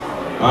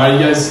All right,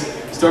 you guys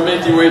start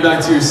making your way back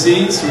to your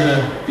seats. We're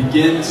going to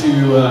begin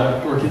to,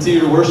 or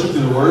continue to worship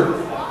through the Word.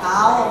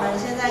 好，我们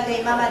现在可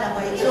以慢慢的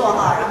回坐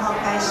哈，然后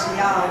开始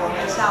要我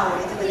们下午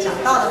的这个讲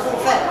道的部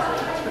分。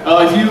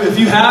If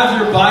you have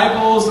your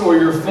Bibles or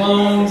your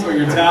phones or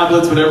your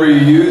tablets, whatever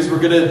you use,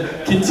 we're going to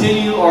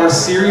continue our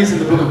series in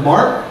the book of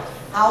Mark.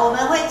 好，我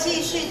们会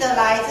继续的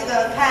来这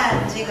个看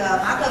这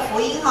个马可福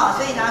音哈，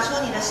所以拿出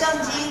你的圣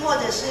经或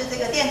者是这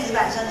个电子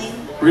版圣经。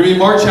We're going to be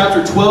Mark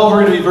chapter 12.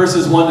 We're going to be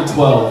verses 1 to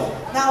 12.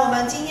 那我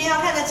们今天要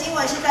看的经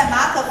文是在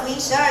马可福音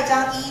12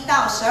章1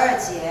到12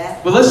节。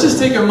But let's just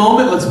take a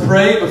moment. Let's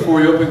pray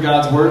before we open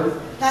God's Word.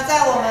 那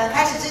在我们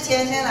开始之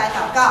前，先来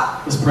祷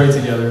告。Let's pray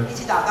together. 一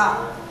起祷告。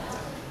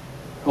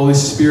Holy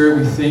Spirit,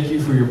 we thank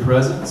you for your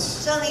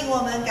presence. 圣灵，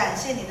我们感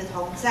谢你的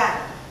同在。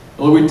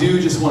Lord, we do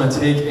just want to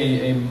take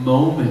a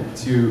moment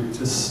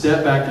to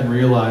step back and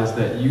realize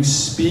that you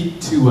speak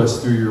to us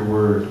through your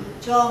Word.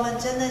 主，我们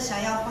真的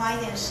想要花一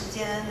点时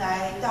间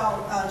来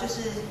到就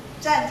是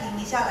暂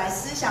停一下，来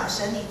思想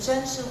神，你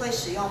真是会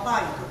使用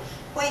话语，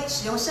会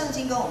使用圣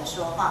经跟我们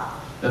说话。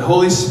That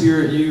Holy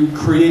Spirit, you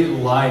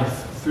create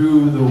life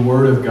through the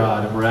Word of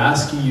God, and we're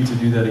asking you to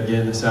do that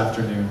again this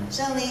afternoon.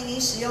 圣灵，你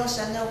使用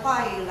神的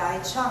话语来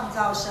创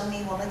造生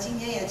命，我们今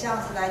天也这样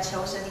子来求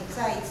神，你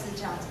再一次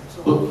这样子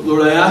做。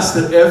Lord, I ask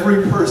that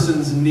every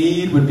person's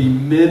need would be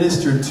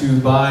ministered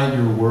to by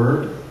your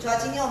Word. 主啊，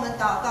今天我们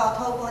祷告，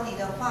透过你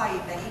的话语，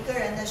每一个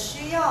人的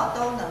需要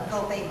都能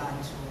够被满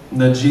足。And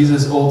that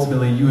Jesus,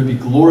 ultimately, you would be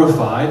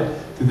glorified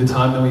through the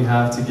time that we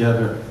have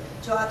together.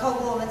 主啊，透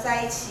过我们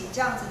在一起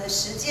这样子的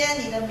时间，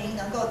你的名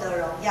能够得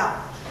荣耀。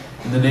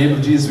In the name of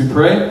Jesus we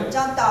pray. 这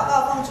样祷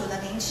告奉主的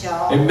名求。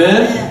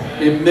Amen.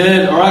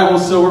 Amen. All right, well,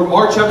 so we're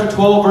Mark chapter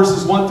 12,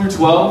 verses 1 through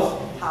 12.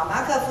 好，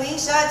马可福音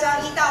12章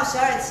1到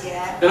12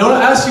节。And I want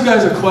to ask you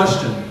guys a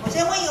question. 我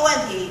先问一个问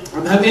题。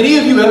Have any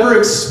of you ever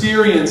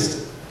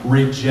experienced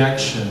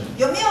rejection?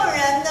 有没有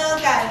人呢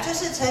就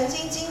是曾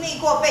经经历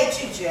过被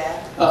拒绝？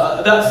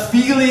 That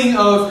feeling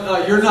of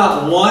you're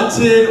not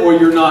wanted, or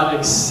you're not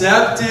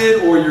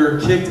accepted, or you're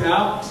kicked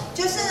out.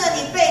 就是呢，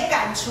你被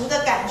赶除的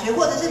感觉，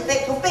或者是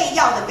不被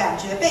要的感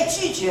觉，被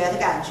拒绝的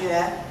感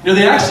觉。You know,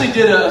 they actually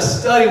did a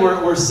study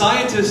where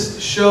scientists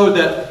showed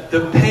that the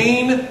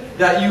pain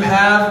that you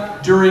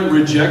have during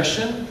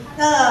rejection.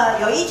 那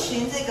有一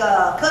群这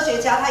个科学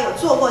家，他有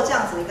做过这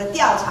样子的一个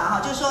调查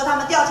哈，就是说他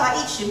们调查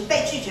一群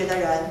被拒绝的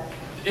人。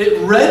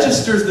It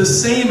registers the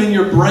same in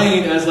your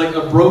brain as like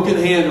a broken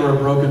hand or a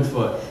broken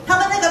foot. 他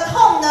们那个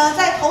痛呢，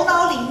在头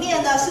脑里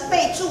面呢是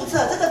被注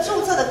册，这个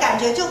注册的感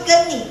觉就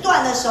跟你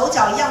断了手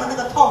脚一样的那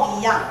个痛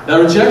一样。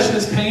That rejection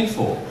is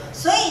painful.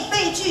 所以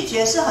被拒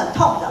绝是很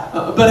痛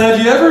的。But have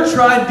you ever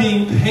tried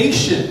being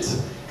patient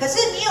可是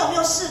你有没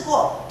有试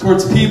过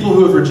towards people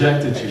who have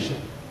rejected you?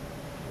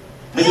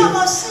 你有没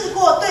有试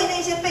过对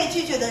那些被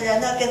拒绝的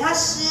人呢，给他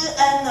施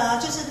恩呢？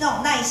就是那种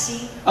耐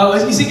心。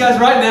You see, guys,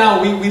 right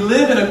now we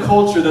live in a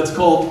culture that's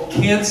called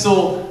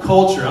cancel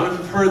culture. I don't know if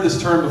you've heard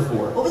this term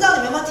before. 我不知道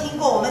你们有没有听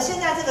过，我们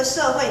现在这个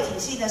社会体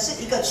系呢，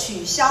是一个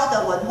取消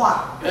的文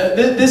化。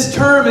This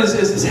term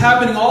is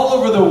happening all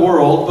over the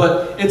world,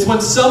 but it's when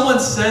someone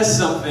says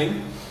something.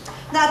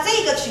 那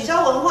这个取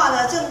消文化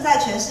呢，正在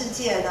全世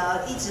界呢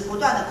一直不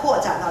断的扩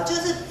展哦。就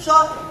是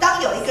说，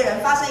当有一个人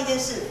发生一件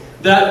事。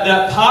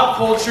That pop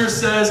culture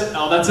says,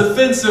 oh, that's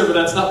offensive, or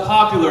that's not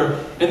popular.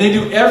 And they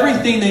do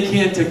everything they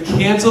can to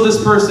cancel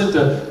this person,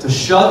 to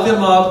shut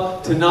them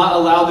up, to not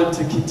allow them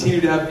to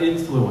continue to have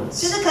influence.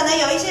 就是可能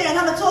有一些人，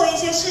他们做了一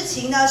些事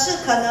情呢，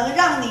是可能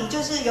让你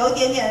就是有一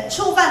点点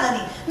触犯了你。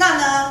那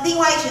呢，另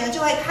外一群人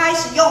就会开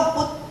始用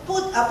不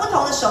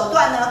同的手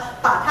段呢，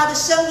把他的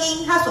声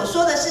音，他所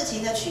说的事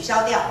情呢取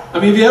消掉。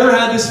I mean, have you ever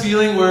had this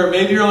feeling where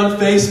maybe you're on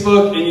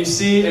Facebook and you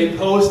see a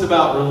post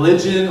about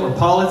religion or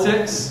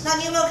politics? 那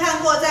你有没有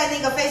看过在那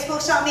个 Facebook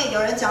上面有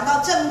人讲到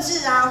政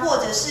治啊，或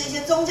者是一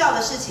些宗教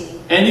的事情？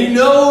 And you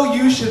know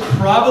you should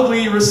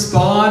probably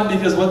respond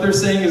because what they're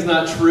saying is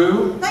not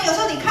true. 那有时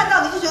候你看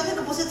到你就觉得这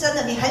个不是真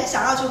的，你很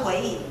想要去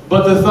回应。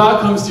 But the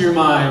thought comes to your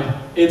mind,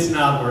 it's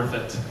not worth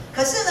it.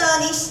 可是呢，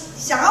你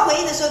想要回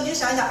应的时候，你就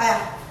想一想，哎呀。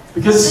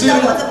Because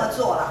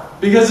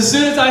as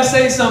soon as I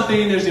say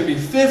something, there's going to be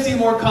 50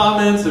 more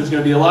comments, there's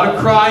going to be a lot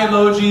of cry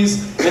emojis,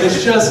 and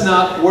it's just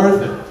not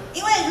worth it.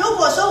 因为如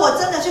果说我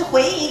真的去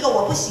回应一个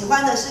我不喜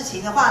欢的事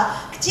情的话，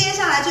接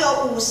下来就有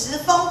50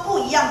封不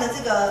一样的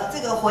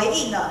这个回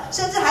应了，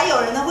甚至还有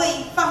人呢会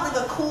放那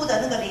个哭的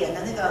那个脸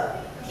的那个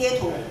贴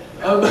图。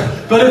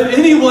But if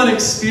anyone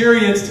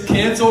experienced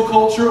cancel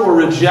culture or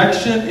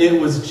rejection, it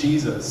was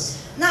Jesus.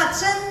 那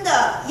真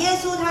的，耶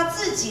稣他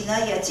自己呢，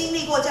也经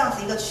历过这样子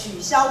一个取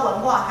消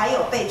文化，还有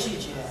被拒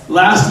绝。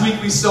Last week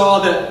we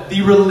saw that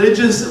the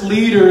religious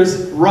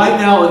leaders right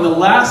now in the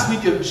last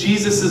week of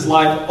Jesus'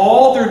 life,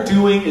 all they're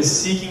doing is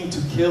seeking to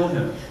kill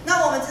him.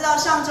 那我们知道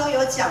上周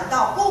有讲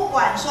到，不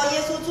管说耶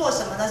稣做什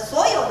么呢，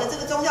所有的这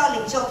个宗教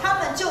领袖，他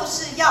们就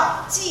是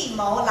要计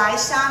谋来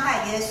杀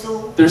害耶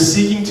稣。They're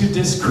seeking to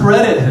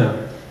discredit him.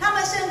 他们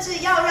们甚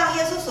至要让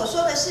耶稣所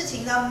说的事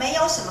情呢，没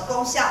有什么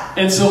功效。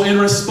And so in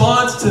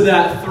response to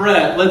that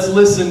threat, let's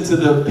listen to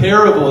the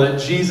parable that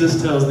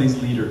Jesus tells these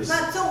leaders.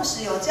 那纵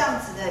使有这样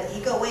子的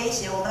一个威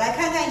胁，我们来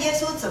看看耶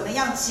稣怎么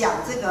样讲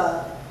这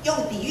个，用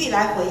比喻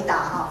来回答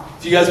哈。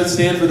If you guys would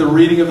stand for the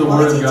reading of the 我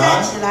们 Word 一 of 起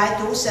站 God. 起来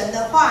读神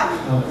的话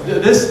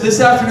语。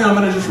This afternoon, I'm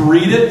going to just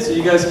read it, so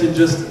you guys can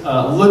just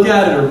look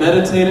at it or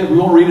meditate it. We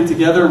won't read it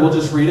together. We'll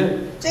just read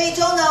it. 这一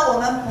周呢，我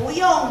们不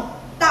用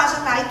大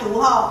声来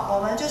读哈，我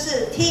们就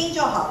是听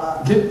就好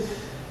了。Okay.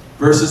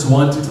 Verses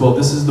 1 to 12.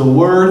 This is the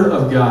Word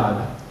of God.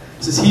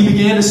 It says, He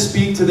began to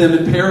speak to them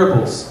in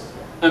parables.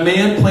 A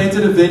man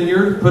planted a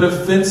vineyard, put a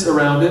fence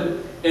around it,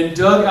 and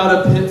dug out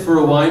a pit for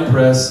a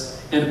winepress,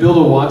 and built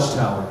a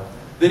watchtower.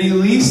 Then he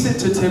leased it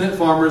to tenant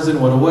farmers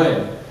and went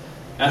away.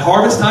 At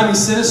harvest time, he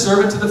sent a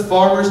servant to the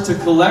farmers to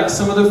collect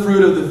some of the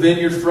fruit of the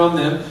vineyard from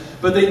them.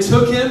 But they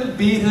took him,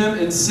 beat him,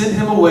 and sent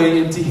him away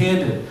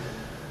empty-handed.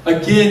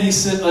 Again, he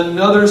sent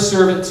another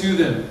servant to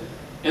them,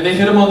 and they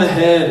hit him on the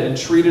head and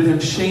treated him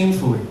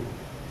shamefully.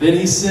 Then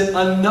he sent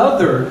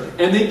another,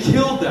 and they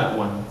killed that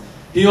one.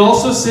 He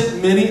also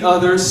sent many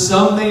others.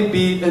 Some they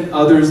beat, and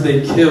others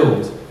they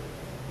killed.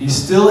 He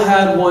still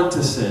had one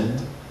to send,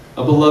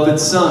 a beloved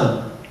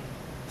son.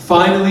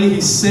 Finally,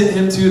 he sent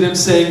him to them,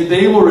 saying,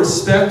 They will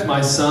respect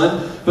my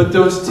son. But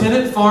those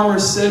tenant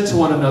farmers said to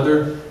one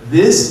another,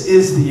 This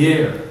is the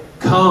heir.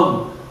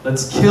 Come,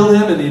 let's kill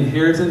him, and the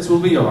inheritance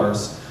will be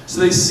ours. So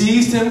they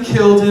seized him,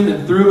 killed him,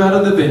 and threw him out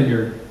of the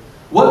vineyard.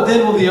 What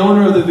then will the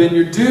owner of the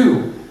vineyard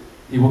do?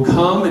 He will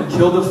come and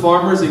kill the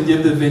farmers and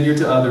give the vineyard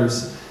to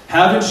others.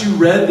 Haven't you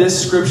read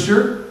this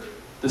scripture?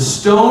 The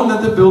stone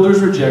that the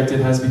builders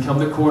rejected has become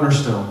the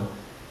cornerstone.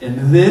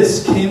 And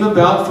this came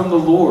about from the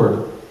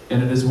Lord,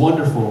 and it is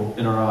wonderful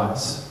in our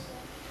eyes.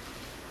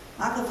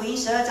 马可福音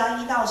12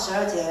章1到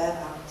12节，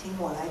听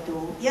我来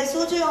读。耶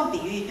稣就用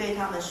比喻对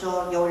他们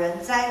说：有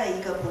人栽了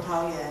一个葡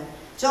萄园，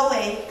周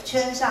围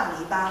圈上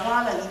篱笆，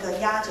挖了一个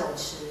压酒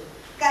池，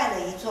盖了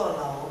一座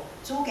楼，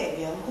租给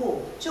园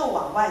户，就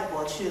往外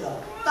国去了。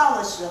到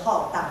了时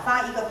候，打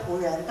发一个仆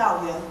人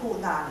到园户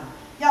那里，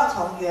要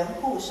从园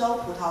户收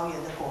葡萄园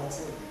的果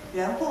子。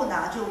园户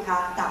拿住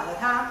他，打了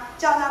他，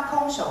叫他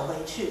空手回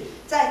去，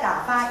再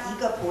打发一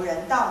个仆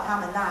人到他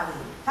们那里，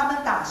他们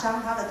打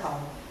伤他的头，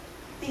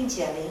并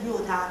且凌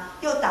辱他，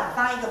又打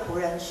发一个仆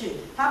人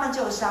去，他们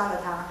就杀了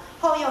他，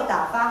后又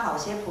打发好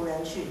些仆人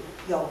去，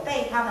有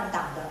被他们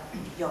打的，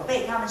有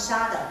被他们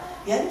杀的。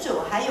园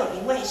主还有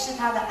一位是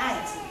他的爱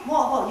子，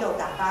末后又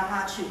打发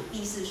他去，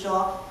意思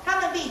说他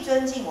们必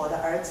尊敬我的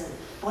儿子。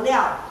不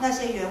料那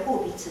些园户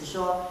彼此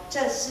说，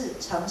这是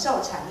承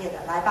受产业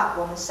的，来吧，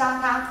我们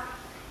杀他，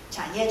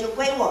产业就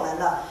归我们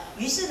了。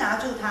于是拿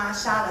住他，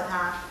杀了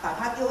他，把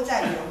他丢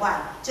在园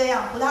外。这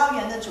样葡萄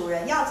园的主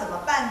人要怎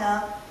么办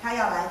呢？他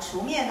要来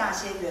除灭那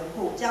些园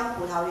户，将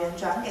葡萄园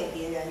转给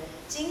别人。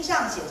经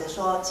上写着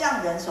说，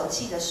匠人所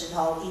弃的石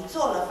头，已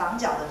做了房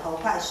角的头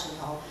块石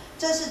头。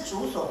这是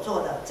主所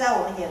做的，在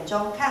我们眼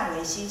中看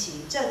为稀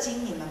奇。这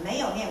经你们没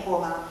有念过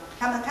吗？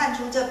他们看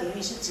出这比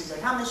喻是指着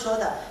他们说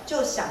的，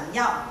就想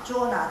要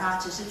捉拿他，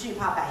只是惧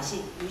怕百姓，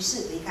于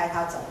是离开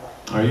他走了。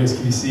All right, you guys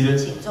can be seated.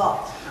 请坐。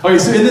Okay,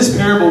 so in this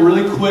parable,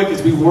 really quick,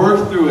 as we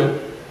work through it,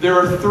 there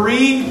are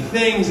three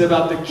things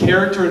about the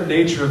character and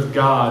nature of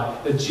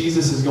God that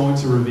Jesus is going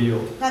to reveal.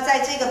 那在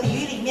这个比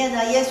喻里面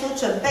呢，耶稣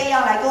准备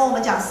要来跟我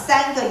们讲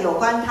3个有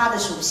关他的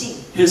属性。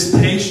His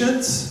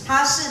patience,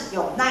 他是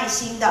有耐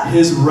心的，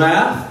 His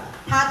wrath,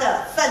 他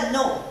的愤怒，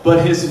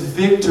 but His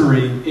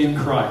victory in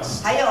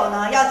Christ. 还有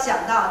呢，要讲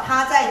到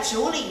他在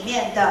主里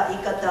面的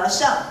一个得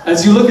胜。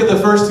As you look at the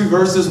first two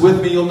verses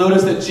with me, you'll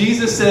notice that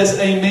Jesus says,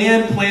 A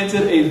man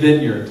planted a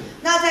vineyard.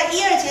 那在1、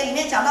2节里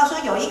面讲到说，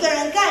有一个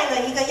人盖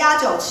了一个压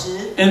酒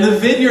池。And the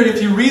vineyard,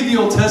 if you read the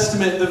Old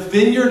Testament, the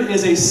vineyard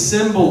is a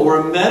symbol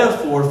or a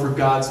metaphor for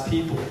God's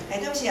people.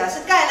 对不起啊，是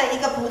盖了一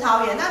个葡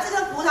萄园。那这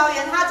个葡萄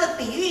园，它的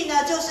比喻呢，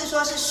就是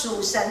说是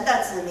属神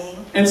的子民。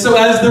And so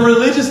as the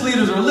religious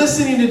leaders are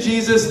listening to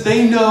Jesus,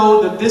 they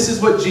know that this is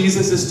what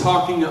Jesus is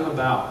talking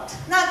about.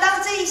 那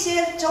当这一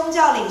些宗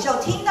教领袖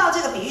听到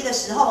这个比喻的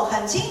时候，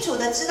很清楚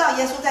的知道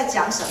耶稣在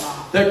讲什么。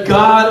That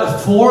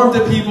God formed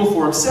a people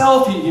for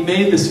Himself. He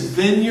made this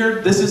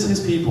vineyard. This is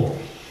His people.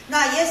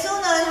 那耶稣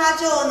呢，他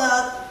就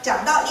呢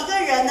讲到一个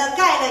人呢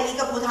盖了一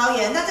个葡萄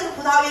园，那这个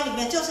葡萄园里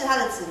面就是他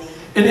的子民。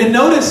And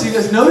notice, you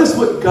guys, notice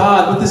what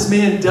this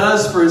man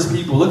does for His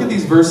people. Look at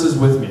these verses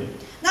with me.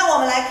 那我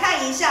们来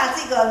看一下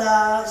这个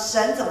呢，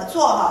神怎么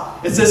做哈。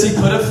It says He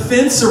put a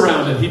fence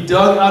around it. He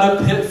dug out a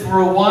pit for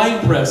a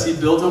wine press. He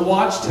built a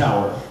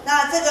watchtower.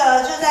 那这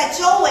个就在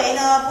周围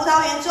呢，葡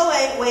萄园周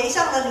围围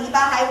上了篱笆，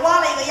还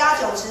挖了一个压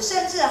酒池，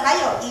甚至还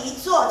有一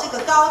座这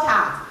个高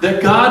塔。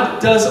That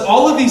God does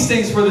all of these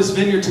things for this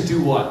vineyard to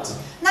do what?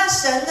 那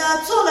神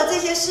呢做了这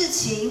些事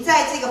情，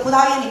在这个葡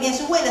萄园里面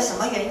是为了什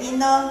么原因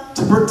呢？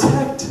 To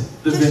protect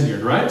the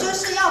vineyard, right? 就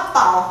是要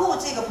保护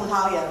这个葡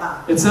萄园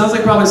嘛。 It sounds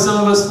like probably some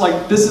of us,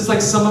 like, this is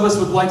like some of us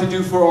would like to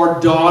do for our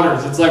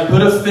daughters. It's like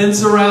put a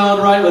fence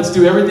around, right? Let's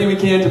do everything we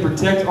can to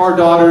protect our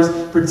daughters,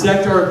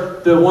 protect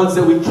the ones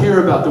that we care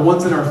about, the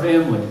ones in our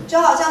family. 就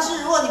好像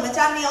是如果你们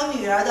家里面有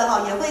女儿的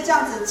哈，也会这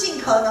样子尽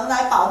可能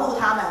来保护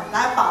她们，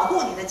来保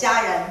护你的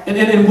家人。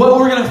And what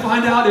we're going to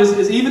find out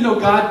is even though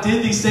God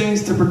did these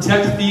things to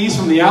protect thieves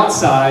from the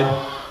outside,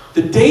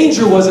 the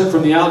danger wasn't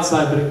from the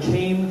outside, but it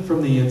came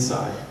from the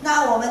inside.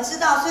 那我们知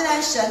道，虽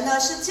然神呢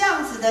是这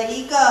样子的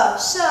一个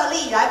设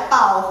立来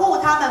保护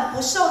他们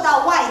不受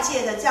到外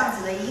界的这样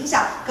子的影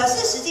响，可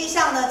是实际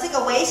上呢，这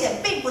个危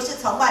险并不是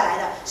从外来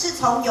的，是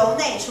从由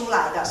内出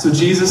来的。So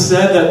Jesus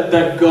said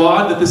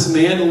that this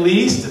man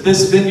leased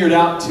this vineyard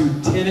out to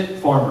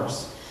tenant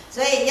farmers.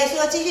 所以耶稣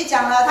又继续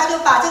讲了，他就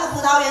把这个葡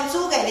萄园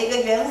租给了一个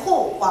园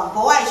户，往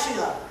国外去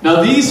了。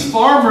Now these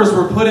farmers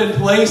were put in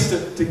place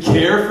to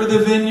care for the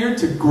vineyard,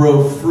 to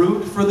grow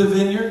fruit for the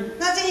vineyard.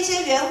 那这一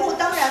些园户，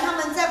当然他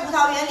们在葡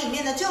萄园里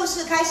面呢，就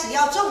是开始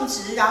要种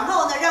植，然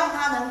后呢，让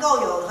它能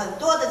够有很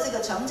多的这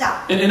个成长。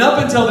And up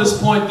until this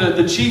point,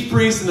 the chief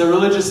priests and the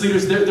religious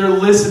leaders, they're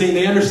listening.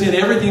 They understand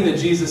everything that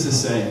Jesus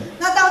is saying.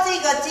 那到这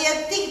个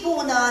地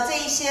步呢，这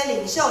一些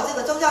领袖，这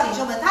个宗教领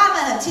袖们，他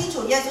们很清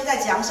楚耶稣在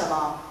讲什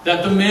么。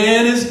That the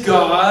man is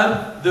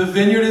God, the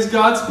vineyard is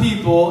God's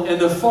people, and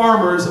the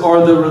farmers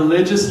are the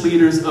religious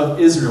leaders of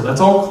Israel.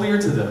 That's all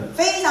clear to them.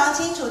 非常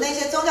清楚，那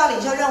些宗教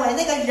领袖认为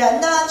那个人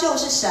呢就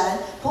是神，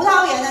葡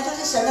萄园呢就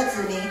是神的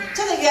子民，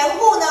这个园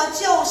户呢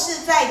就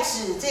是在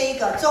指这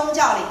个宗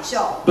教领袖。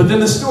But then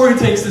the story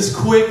takes this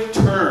quick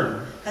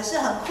turn. 可是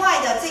很快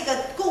的，这个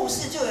故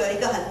事就有一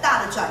个很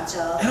大的转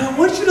折。 And I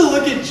want you to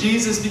look at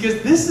Jesus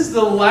because this is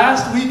the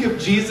last week of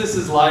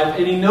Jesus' life,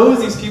 and he knows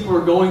these people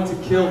are going to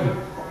kill him.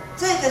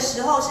 这个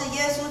时候是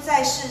耶稣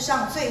在世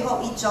上最后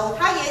一周，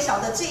他也晓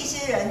得这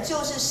些人就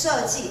是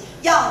设计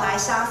要来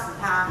杀死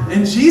他。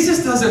 And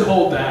Jesus doesn't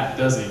hold back,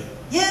 does he?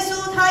 耶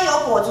稣他有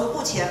裹足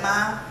不前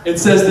吗？ It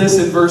says this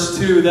in verse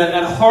 2, that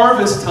at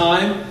harvest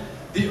time,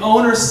 the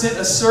owner sent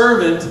a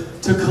servant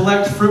to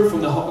collect fruit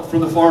from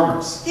the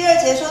farmers. 第二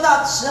节说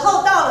到时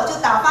候到了，就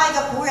打发一个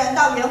仆人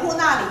到园户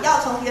那里，要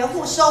从园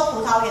户收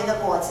葡萄园的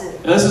果子。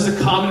 And this is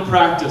a common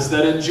practice,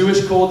 that in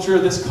Jewish culture,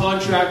 this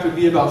contract would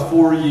be about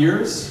 4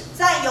 years.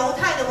 在犹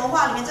太的文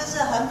化里面，这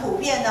是很普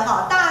遍的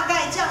哈，大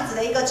概这样子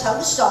的一个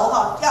成熟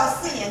哈，要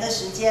4年的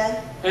时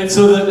间。 And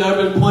so that there would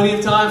have been plenty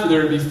of time for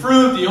there to be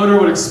fruit. The owner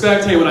would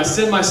expect, hey, when I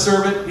send my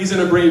servant, he's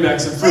going to bring me back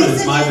some 所以 fruit.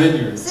 It's my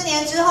vineyard. 4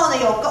年之后呢，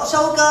有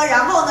收割，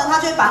然后呢，他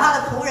就会把他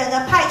的仆人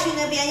呢派去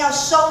那边要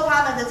收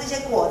他们的这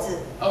些果子。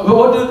But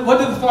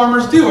what did the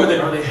farmers do? Are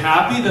they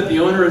happy that the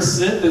owner has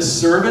sent this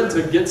servant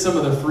to get some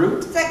of the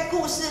fruit? 在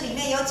故事里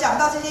面有讲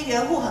到这些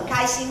园户很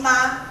开心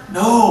吗？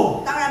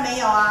 No. 当然没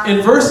有啊。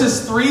 In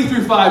verses 3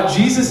 through 5,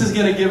 Jesus is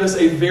going to give us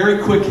a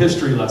very quick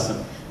history lesson.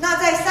 那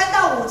在3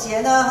到5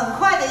节呢，很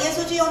快的，耶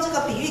稣就用这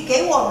个比喻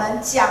给我们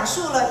讲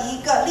述了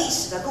一个历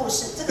史的故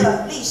事，这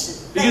个历史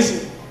背景。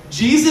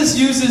 Jesus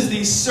uses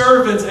these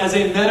servants as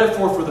a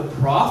metaphor for the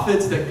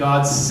prophets that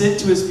God sent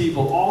to his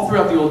people all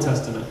throughout the Old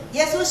Testament.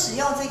 耶稣使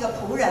用这个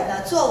仆人呢，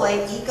作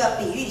为一个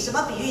比喻，什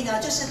么比喻呢？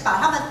就是把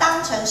他们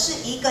当成是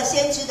一个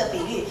先知的比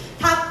喻，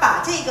他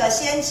把这个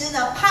先知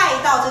呢派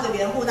到这个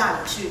园户那里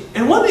去。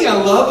 And one thing I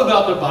love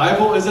about the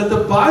Bible is that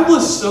the Bible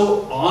is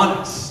so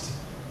honest.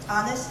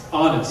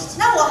 Honest.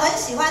 那我很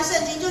喜欢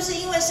圣经，就是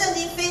因为圣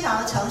经非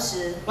常的诚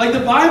实。 Like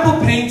the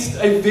Bible paints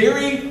a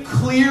very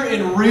clear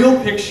and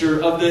real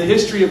picture of the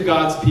history of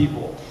God's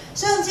people.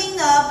 圣经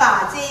呢，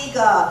把这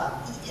个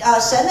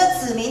神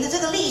的子民的这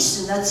个历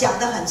史呢讲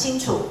得很清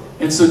楚。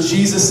 And so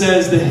Jesus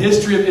says the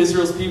history of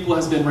Israel's people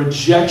has been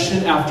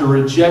rejection after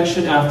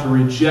rejection after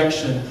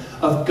rejection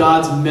of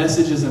God's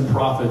messages and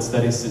prophets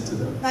that he sent to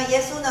them. 那耶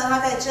稣呢，他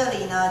在这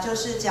里呢，就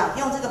是讲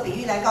用这个比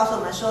喻来告诉我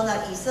们说呢，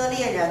以色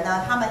列人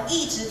呢，他们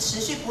一直持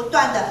续不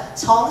断的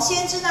从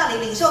先知那里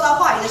领受到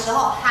话语的时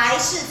候，还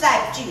是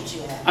在拒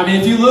绝。 I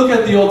mean, if you look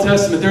at the Old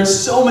Testament, there's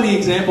so many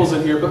examples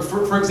in here. But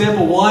for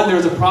example, one,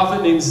 there's a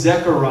prophet named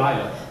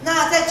Zechariah.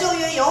 那在旧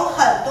约有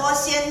很多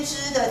先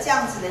知的这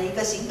样子的一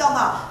个行动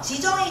哈，其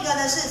中一个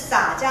呢是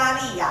撒迦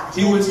利亚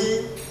先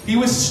知。He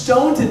was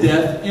stoned to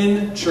death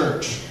in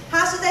church.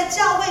 他是在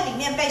教会里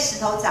面被石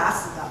头砸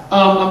死的。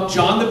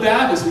 John the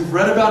Baptist, we've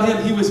read about him.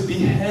 He was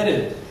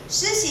beheaded.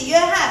 施洗约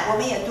翰我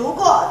们也读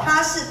过，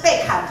他是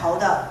被砍头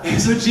的。 And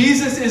so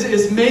Jesus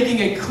is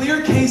making a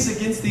clear case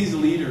against these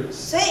leaders.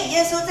 所以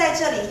耶稣在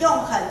这里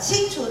用很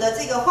清楚的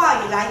这个话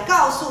语来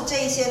告诉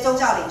这一些宗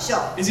教领袖。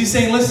 Is he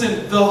saying,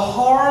 listen, the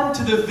harm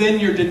to the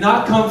vineyard did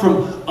not come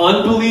from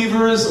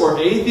unbelievers or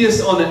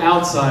atheists on the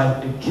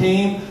outside. It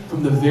came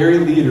from the very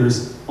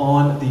leaders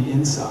on the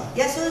inside.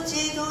 耶稣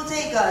基督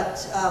这个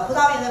葡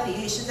萄园的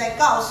比喻是在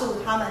告诉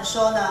他们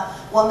说呢，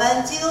我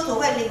们基督徒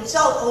会领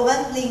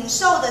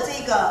受的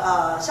这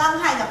个伤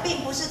害呢，并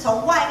不是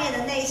从外面的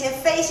那一些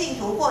非信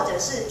徒或者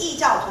是异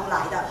教徒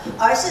来的，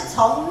而是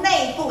从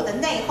内部的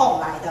内讧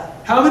来的。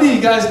 How many of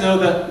you guys know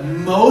that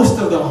most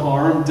of the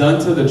harm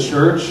done to the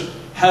church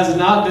has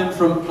not been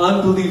from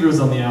unbelievers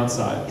on the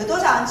outside. 有多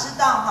少人知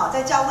道哈，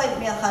在教会里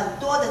面很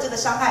多的这个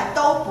伤害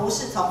都不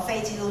是从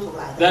非基督徒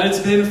来的。That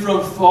it's been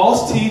from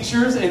false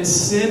teachers and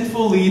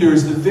sinful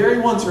leaders, the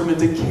very ones who are meant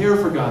to care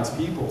for God's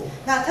people.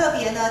 那特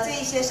别呢，这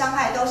一些伤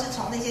害都是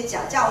从那些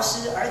假教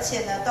师，而且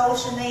呢，都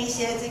是那一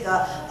些这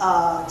个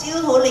基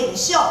督徒领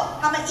袖，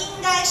他们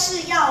应该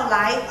是要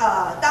来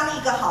当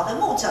一个好的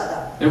牧者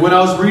的。And when I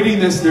was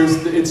reading this,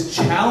 it's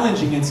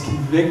challenging, it's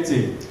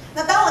convicting.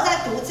 那当我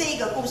在读这一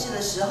个故事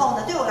的时候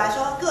呢，对我来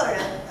说，个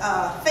人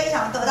非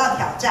常得到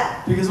挑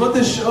战。Because what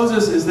this shows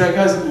us is that,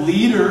 guys,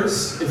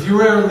 leaders, if you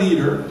are a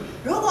leader,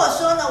 如果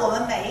说呢，我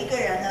们每一个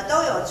人呢都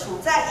有处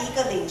在一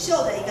个领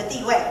袖的一个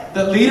地位，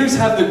 that leaders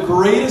have the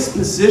greatest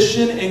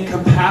position and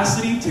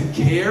capacity to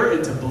care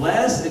and to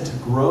bless and to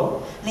grow.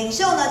 领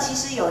袖呢其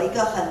实有一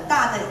个很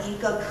大的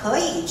一个可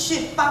以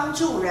去帮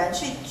助人、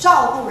去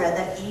照顾人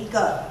的一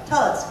个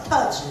特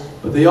质。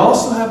But they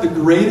also have the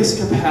greatest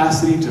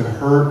capacity to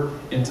hurt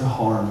and to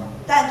harm.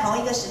 但同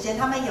一个时间，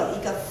他们有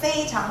一个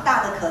非常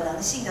大的可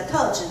能性的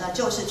特质呢，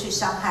就是去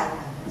伤害人。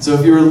So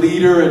if you're a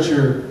leader at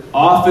your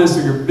office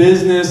or your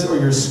business or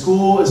your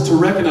school, is to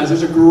recognize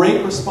there's a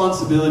great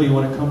responsibility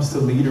when it comes to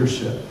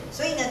leadership.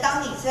 所以呢，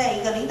当你在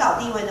一个领导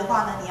地位的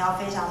话呢，你要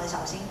非常的小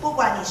心。不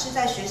管你是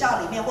在学校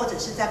里面，或者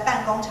是在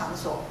办公场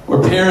所。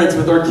We're parents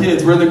with our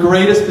kids. We're in the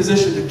greatest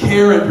position to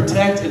care and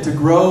protect and to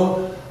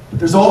grow. But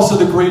there's also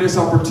the greatest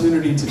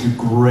opportunity to do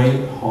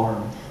great harm.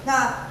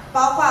 那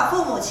包括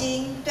父母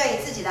亲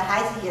对自己的孩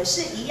子也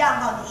是一样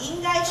哈，你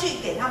应该去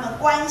给他们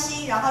关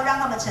心，然后让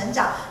他们成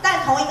长。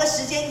但同一个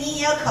时间，你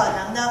也有可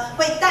能呢，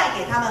会带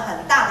给他们很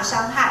大的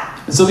伤害。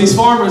And so these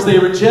farmers, they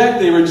reject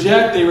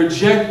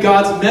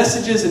God's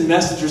messages and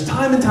messengers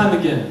time and time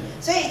again.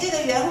 所以这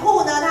个园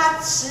户呢，他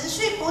持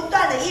续不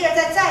断的一而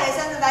再、再而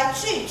三的来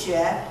拒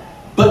绝。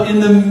But in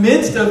the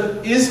midst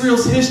of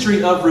Israel's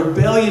history of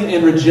rebellion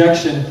and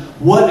rejection,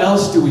 what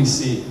else do we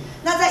see?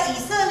 那在以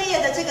色列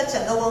的这个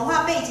整个文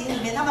化背景里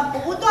面，他们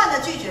不断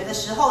的拒绝的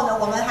时候呢，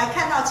我们还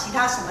看到其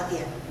他什么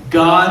点？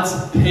 God's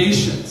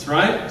patience,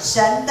 right?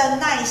 神的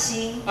耐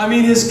心， I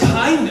mean, His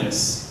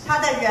kindness. 他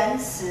的仁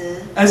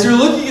慈。As you're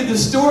looking at the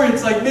story,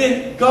 it's like,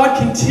 man, God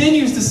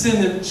continues to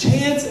send them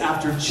chance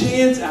after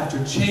chance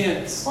after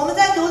chance. 我们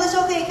在读的时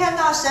候可以看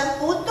到，神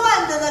不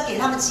断的呢给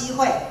他们机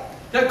会。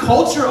That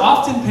culture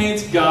often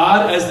paints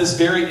God as this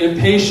very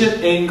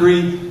impatient,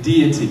 angry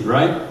deity,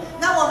 right?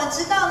 那我们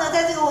知道呢，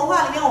在这个文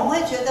化里面，我们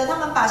会觉得他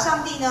们把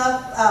上帝呢，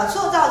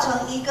塑造成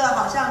一个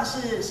好像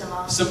是什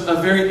么？ A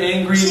very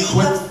angry, 是一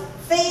quick. 个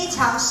非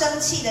常生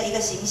气的一个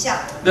形象。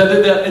That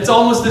it's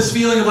almost this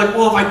feeling of like,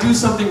 well, if I do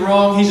something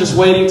wrong, He's just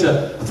waiting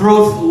to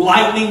throw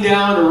lightning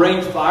down or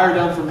rain fire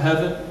down from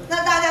heaven.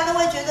 那大家都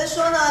会觉得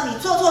说呢，你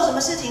做错什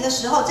么事情的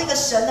时候，这个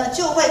神呢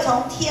就会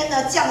从天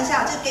呢降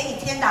下，就给你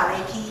天打雷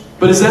劈。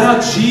But is that how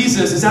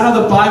is that how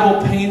the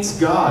Bible paints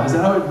God? Is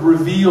that how it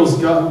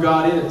reveals who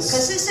God 可 is?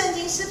 是圣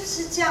经是不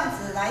是这样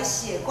子来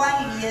写关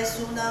于耶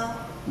稣呢？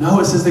 No,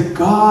 it says that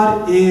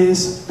God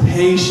is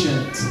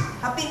patient.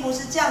 它并不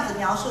是这样子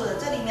描述的，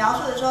这里描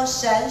述的说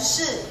神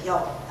是有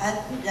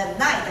忍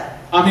耐的。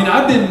I mean,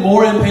 I've been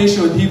more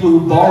impatient with people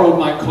who borrowed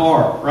my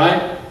car, right?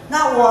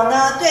 那我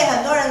呢，对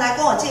很多人来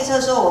跟我借车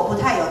的时候，我不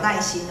太有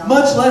耐心哦。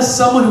 Much less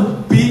someone who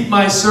beat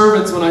my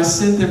servants when I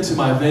sent them to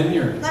my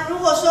vineyard. 那如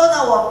果说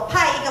呢，我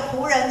派一个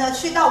仆人呢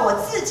去到我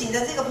自己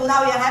的这个葡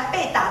萄园还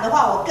被打的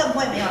话，我更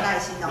会没有耐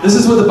心哦。 This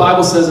is what the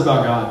Bible says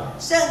about God.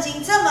 圣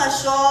经这么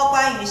说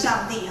关于上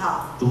帝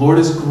哈。 The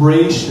Lord is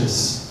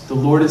gracious. The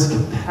Lord is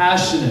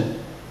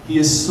compassionate.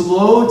 He is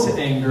slow to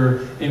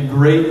anger and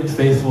great in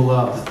faithful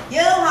love.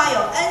 耶和华有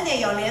恩典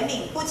有怜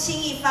悯，不轻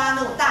易发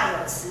怒，大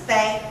有慈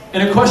悲。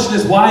 And the question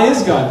is, why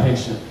is God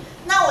patient?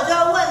 那我就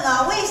要问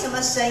了，为什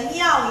么神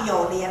要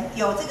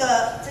有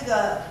这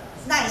个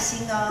耐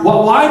心呢？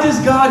 Why does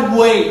God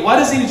wait? Why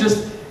doesn't He just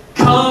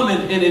come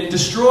and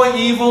destroy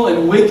evil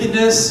and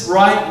wickedness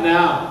right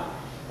now?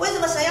 为什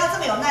么神要这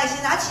么有耐心？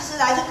他其实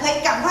来就可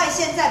以赶快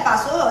现在把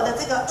所有的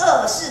这个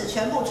恶事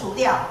全部除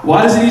掉。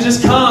 Why doesn't He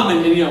just come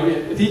and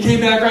if He came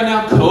back right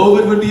now,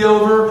 COVID would be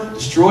over,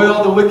 destroy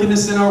all the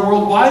wickedness in our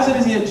world? Why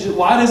doesn't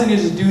He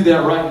just do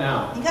that right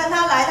now? 你看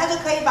他来，他就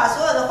可以把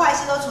所有的坏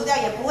事都除掉，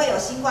也不会有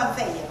新冠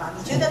肺炎嘛？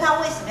你觉得他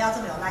为什么要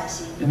这么有耐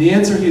心？ And the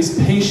answer, He is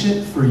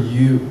patient for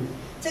you.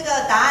 这个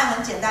答案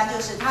很简单，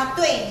就是他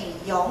对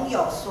你拥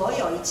有所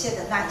有一切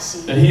的耐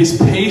心。 And He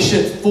is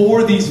patient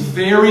for these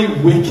very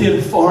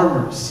wicked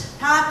farmers.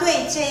 他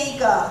对这一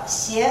个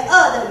邪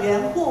恶的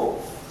园户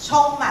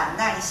充满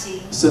耐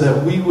心。 So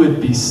that we would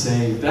be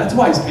saved. That's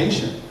why He's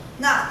patient.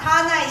 那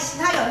他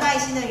有耐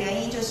心的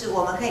原因，就是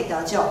我们可以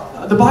得救。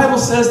 The Bible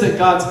says that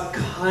God's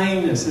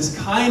kindness, His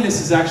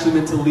kindness is actually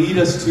meant to lead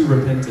us to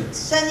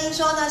repentance. 圣经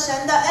说呢，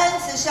神的恩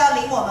慈是要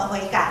领我们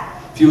悔改。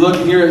 If you look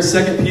here at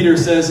 2 Peter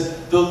says,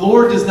 the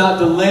Lord does not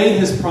delay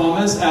His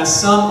promise as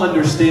some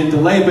understand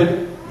delay, but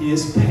He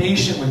is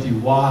patient with you.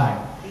 Why?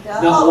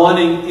 Not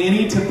wanting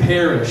any to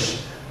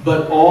perish,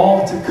 but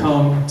all to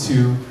come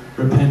to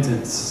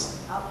repentance.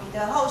 好，彼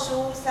得后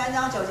书3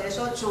章9节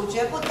说，主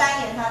绝不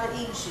单言他的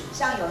应许，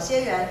像有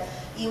些人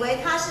以为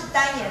他是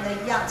单言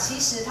的一样，其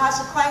实他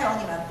是宽容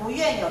你们，不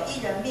愿有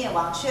一人灭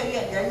亡，却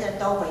愿人人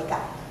都悔改。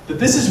 But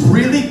this is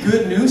really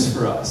good news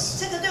for us.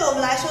 这个对我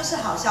们来说是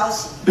好消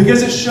息，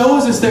 Because it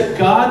shows us that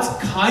God's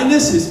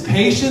kindness, His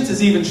patience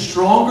is even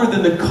stronger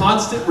than the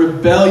constant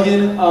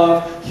rebellion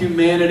of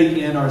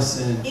humanity and our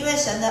sin. 因为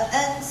神的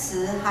恩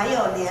慈还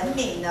有怜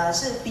悯呢，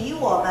是比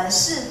我们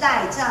世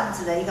代这样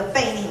子的一个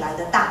悖逆来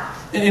的大。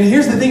 And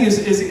here's the thing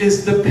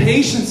is the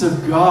patience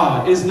of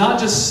God is not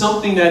just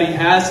something that He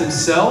has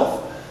Himself,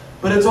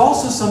 but it's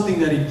also something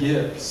that He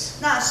gives.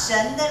 那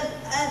神的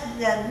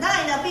忍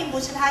耐呢，并不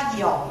是他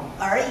有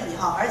而已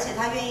哈，而且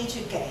他愿意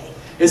去给。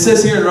 It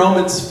says here in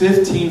Romans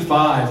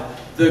 15:5,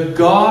 the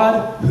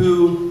God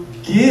who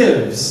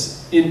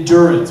gives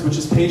endurance, which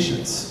is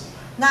patience.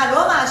 那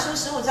罗马书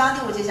15章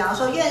第5节讲到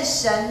说，愿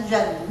神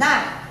忍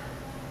耐，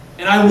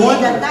 And I 忍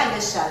wonder, 耐的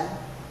神。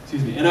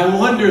 excuse me, and I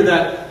wonder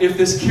that if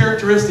this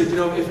characteristic,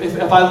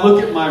 if I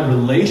look at my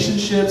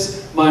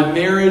relationships, my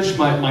marriage,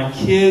 my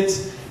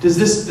kids, does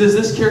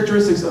this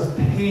characteristics of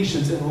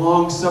patience and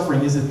long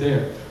suffering, is it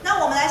there?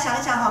 那我们来想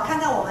一想哈，看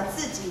看我们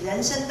自己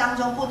人生当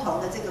中不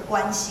同的这个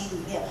关系里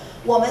面，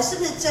我们是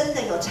不是真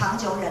的有长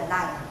久忍耐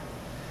啊？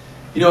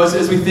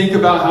 As we think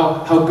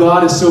about how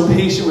God is so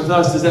patient with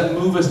us, does that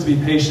move us to be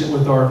patient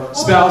with our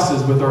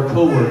spouses, with our 我们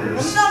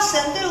coworkers? 知道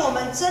神对我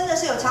们真的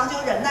是有长久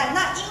忍耐，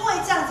那因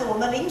为这样子我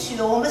们领取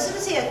了，我们是不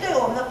是也对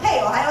我们的配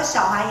偶还有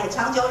小孩也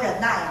长久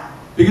忍耐啊？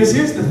 Because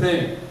here's the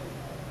thing,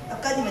 要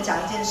跟你们讲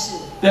一件事，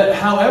 that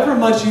however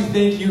much you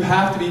think you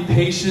have to be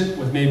patient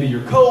with maybe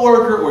your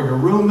coworker or your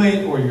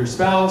roommate or your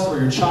spouse or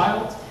your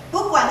child,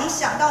 不管你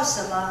想到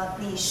什么，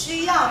你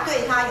需要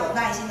对他有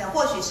耐心的，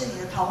或许是你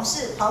的同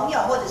事、朋友，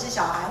或者是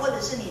小孩，或者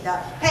是你的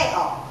配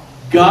偶。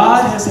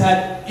 God has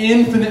had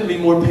infinitely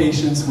more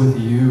patience with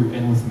you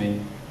and with me.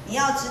 你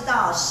要知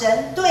道，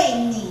神对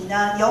你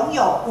呢拥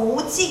有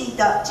无尽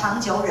的长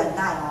久忍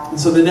耐哦。 And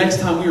so the next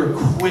time we are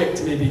quick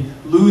to maybe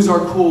lose our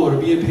cool or to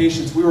be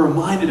impatient, we are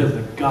reminded of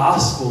the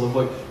gospel of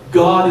what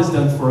God has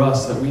done for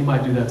us, that we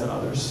might do that to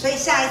others. 所以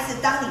下一次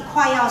当你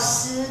快要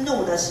施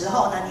怒的时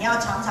候呢，你要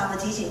常常的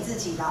提醒自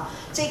己呢，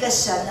这个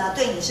神呢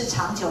对你是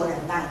长久忍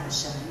耐的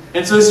神。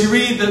 And so as you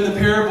read the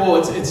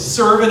parable, it's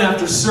servant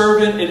after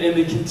servant, and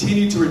they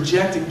continue to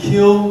reject and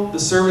kill the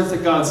servants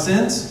that God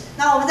sends.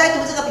 那我们在读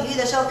这个比喻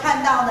的时候，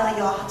看到呢，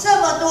有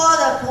这么多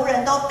的仆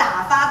人都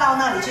打发到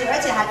那里去，而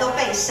且还都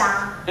被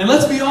杀。 And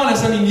let's be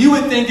honest, I mean, you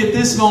would think at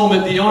this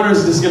moment the owner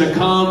is just going to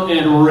come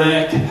and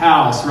wreck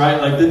house, right?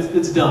 Like,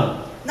 it's done.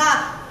 那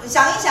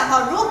想一想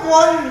哈，如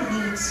果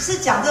你是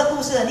讲这个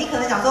故事的，你可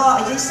能讲说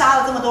已经杀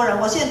了这么多人，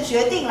我现在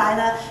决定来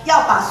呢，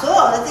要把所有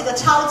的这个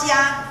抄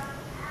家。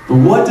 But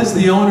what does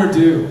the owner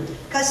do?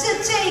 可是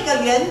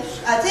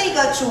这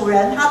个主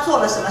人他做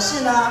了什么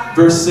事呢？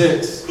 Verse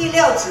 6. 第6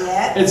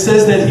节， It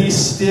says that he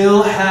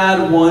still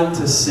had one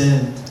to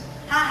send,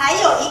 他还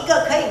有一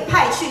个可以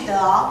派去的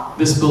哦，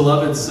 this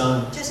beloved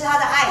son. 就是他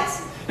的爱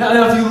子。 Now,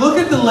 if you look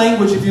at the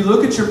language, if you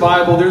look at your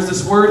Bible, there's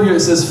this word here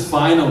that says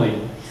finally.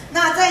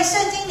 那在圣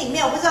经里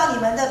面，我不知道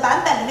你们的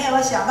版本里面有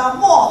没有想到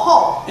幕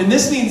后？ And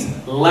this means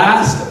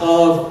last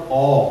of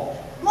all.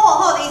 幕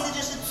后的意思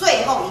就是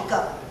最后一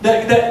个。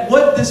 That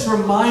what this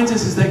reminds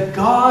us is that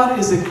God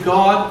is a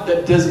God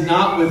that does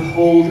not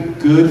withhold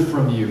good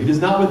from you. He does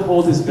not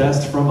withhold His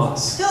best from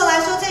us. 对我来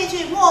说，这一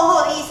句幕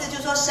后的意思就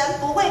是说，神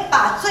不会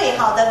把最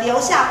好的留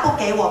下不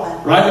给我们。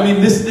 Right? I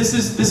mean, this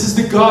is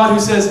the God who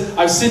says,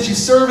 I've sent you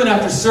servant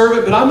after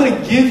servant, but I'm going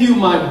to give you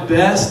my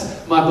best,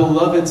 my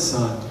beloved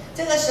son.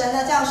 这个神呢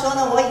这样说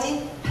呢，我已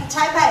经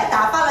差派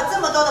打发了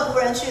这么多的仆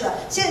人去了，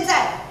现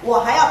在我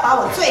还要把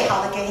我最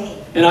好的给你。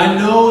 And I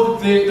know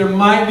that there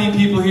might be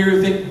people here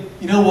who think,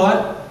 you know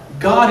what?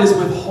 God is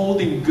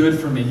withholding good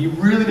from me. He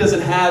really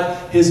doesn't have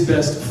His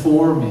best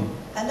for me.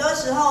 很多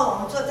时候，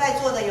我们在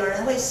座的有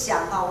人会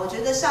想哈，我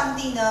觉得上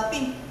帝呢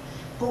并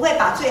不会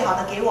把最好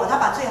的给我，他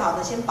把最好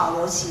的先保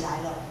留起来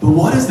了。 But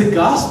what does the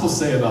gospel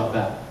say about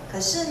that? 可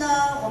是呢，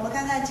我们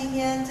看看今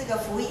天这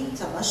个福音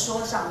怎么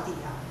说上帝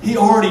啊？ He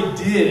already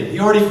did. He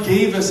already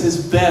gave us His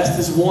best,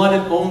 His one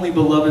and only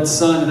beloved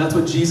Son. And that's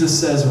what Jesus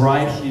says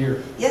right here.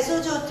 耶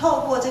稣就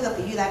透过这个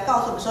比喻来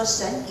告诉我们说，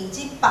神已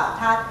经把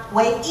他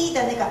唯一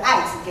的那个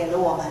爱子给了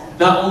我们。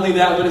 Not only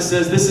that, but it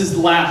says this is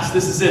last.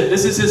 This is it.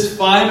 This is His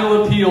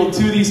final appeal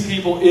to these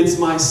people. It's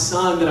my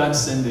Son that I'm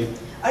sending.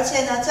 而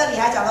且呢，这里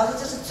还讲到说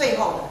这是最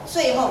后的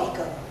最后一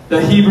个。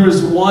 The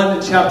Hebrews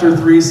 1 chapter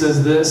 3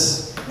 says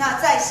this. 那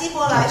在希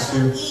伯来书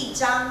1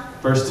章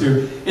Verse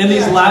 2. In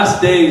these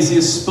last days, He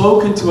has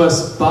spoken to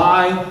us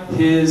by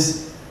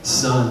His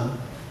Son.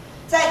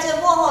 在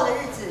这末后的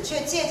日子，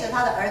却借着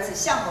他的儿子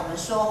向我们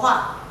说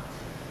话。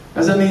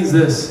 As that means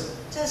this.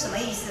 这是什么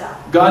意思啊？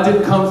 God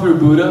didn't come through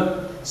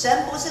Buddha.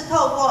 神不是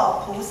透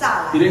过菩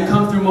萨来 He didn't 的，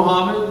 come through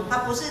Muhammad. 他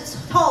不是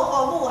透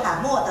过穆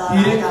罕默德 He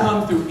来 didn't 的，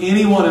 come through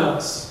anyone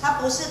else. 他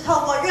不是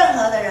透过任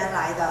何的人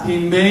来的。 He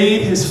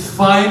made His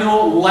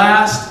final,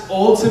 last,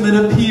 ultimate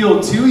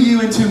appeal to you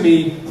and to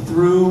me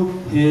through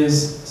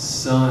His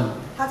Son.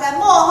 他在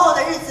末后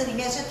的日子里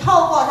面是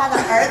透过他的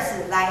儿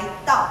子来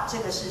到这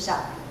个世上。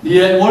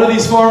 Yet, what do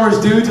these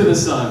farmers do to the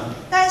Son?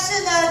 但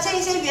是呢，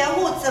这些园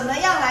户怎么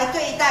样来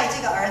对待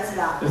这个儿子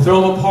啊？ They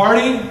throw him a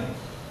party?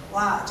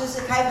 哇，就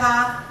是开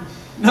趴？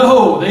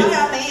 No, 当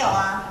然没有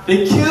啊，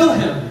 they kill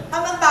him. 他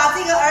们把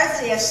这个儿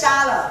子也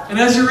杀了。 And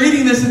as you're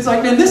reading this, it's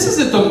like, man, this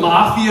isn't the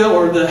mafia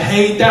or the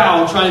Hey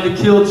Dao trying to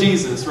kill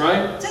Jesus,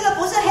 right? 这个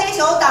不是黑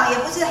手党，也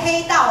不是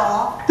黑道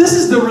哦。 This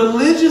is the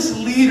religious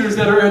leaders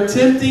that are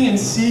attempting and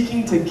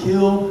seeking to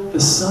kill the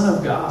Son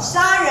of God.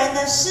 杀人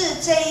的是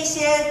这一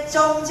些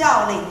宗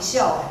教领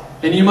袖。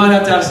 And you might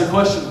have to ask the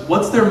question,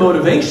 what's their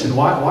motivation?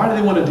 Why do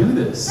they want to do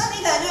this? 那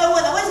你可能就会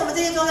问了，为什么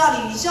这些宗教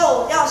领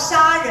袖要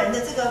杀人的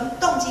这个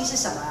动机是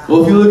什么啊？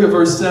 Well, if you look at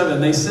verse 7,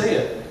 they say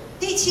it.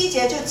 第7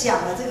节就讲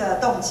了这个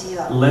动机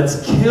了。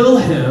 Let's kill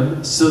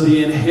him so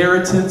the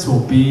inheritance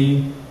will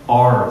be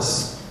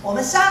ours. 我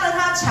们杀了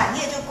他，产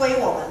业就归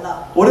我们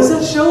了。 What does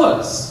that show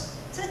us?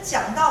 这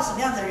讲到什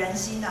么样的人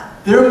心啊？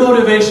 Their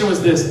motivation was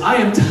this: I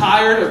am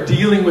tired of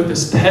dealing with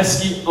this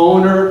pesky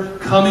owner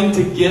coming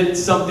to get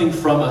something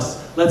from us.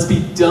 Let's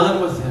be done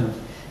with him.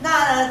 那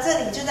呢，这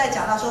里就在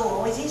讲到说，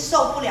我已经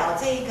受不了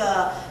这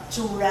个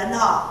主人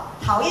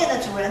讨厌的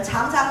主人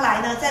常常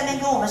来呢，在那边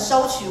跟我们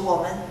收取我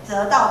们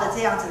得到的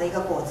这样子的一个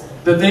果子。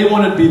 That they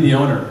wanted to be the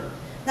owner.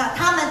 那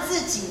他们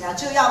自己呢，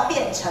就要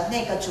变成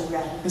那个主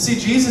人。 And see,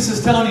 Jesus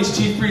is telling these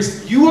chief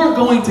priests, you are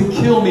going to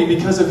kill me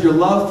because of your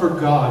love for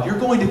God. You're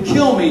going to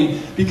kill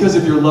me because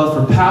of your love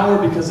for power,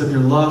 because of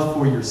your love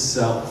for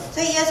yourself.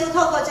 所以耶稣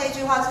透过这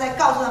句话是在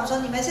告诉他们说：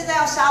你们现在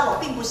要杀我，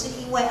并不是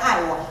因为爱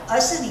我，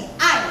而是你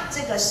爱这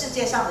个世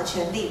界上的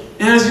权利。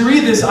 And as you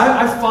read this,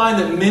 I find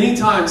that many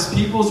times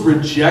people's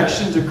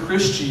rejection to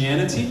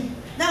Christianity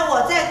那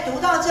我在读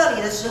到这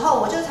里的时候，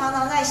我就常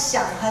常在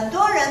想，很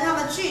多人他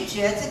们拒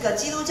绝这个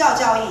基督教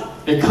教义，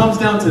 it comes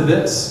down to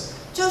this.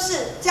 就是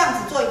这样子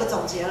做一个总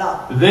结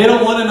了。 They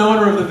don't want an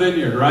owner of the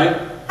vineyard, right?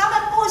 他们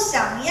不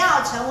想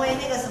要成为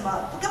那个什么，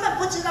根本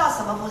不知道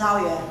什么葡萄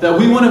园。 That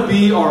we want to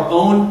be our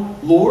own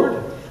Lord,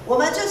 我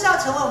们就是要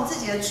成为我们自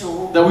己的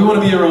主， that we want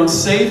to be our own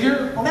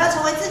Savior, 我们要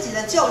成为自己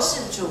的救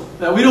世主。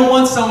 that we don't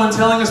want someone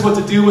telling us what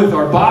to do with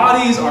our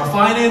bodies, our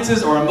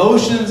finances, our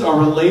emotions, our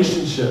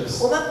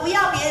relationships. 我们不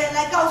要别人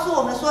来告诉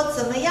我们说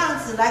怎么样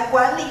子来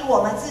管理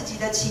我们自己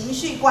的情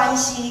绪关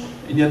系。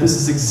 And yet this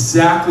is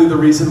exactly the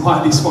reason why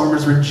these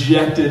farmers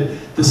rejected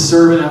the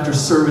servant after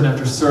servant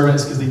after servant,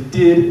 is because they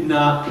did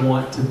not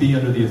want to be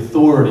under the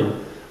authority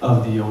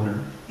of the owner.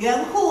 园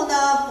户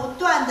呢，不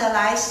断的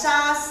来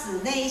杀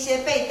死那一些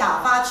被打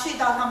发去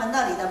到他们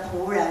那里的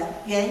仆人，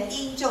原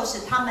因就是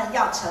他们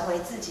要成为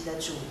自己的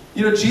主。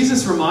 You know,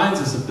 Jesus reminds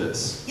us of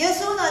this. 耶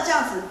稣呢，这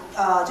样子，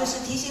就是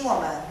提醒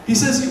我们。 He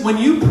says, when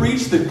you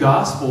preach the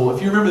gospel,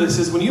 if you remember this,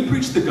 is when you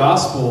preach the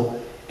gospel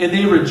and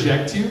they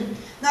reject you,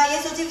 那耶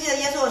稣记不记得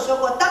耶稣有说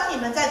过，当你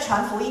们在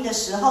传福音的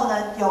时候呢，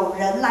有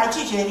人来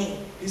拒绝你，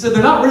 he said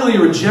they're not really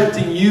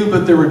rejecting you,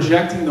 but they're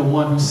rejecting the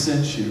one who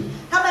sent you.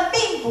 他们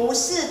并不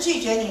是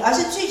拒绝你，而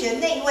是拒绝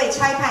那一位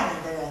差派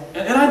你的人。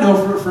 And I know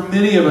for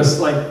many of us,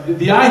 like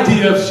the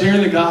idea of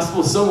sharing the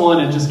gospel with someone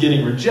and just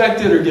getting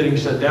rejected or getting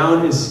shut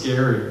down is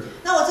scary.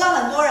 那我知道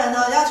很多人呢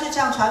要去这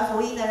样传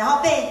福音的，然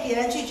后被别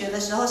人拒绝的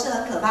时候是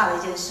很可怕的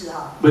一件事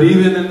哈。 But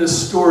even in this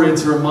story,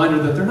 it's a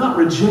reminder that they're not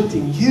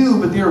rejecting you,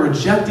 but they are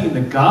rejecting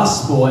the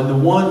gospel and the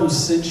one who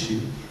sent you.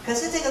 可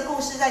是这个故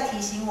事在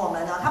提醒我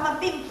们呢，他们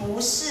并不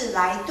是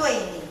来对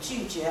你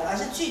拒绝，而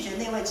是拒绝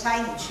那位差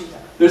你去的。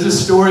 There's a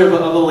story of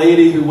a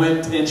lady who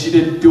went and she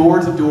did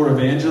door-to-door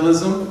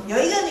evangelism. 有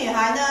一个女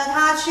孩呢，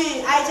她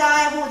去挨家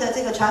挨户的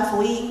这个传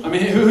福音。 I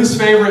mean, whose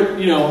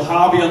favorite,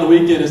 hobby on the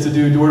weekend is to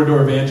do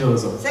door-to-door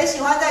evangelism? 谁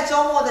喜欢在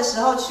周末的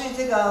时候去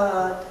这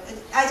个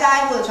挨家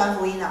挨户的传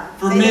福音啊？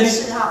 For 谁的 many,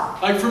 嗜好？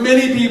 like for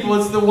many people,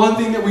 it's the one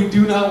thing that we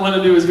do not want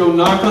to do is go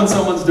knock on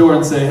someone's door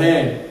and say,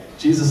 "Hey,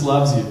 Jesus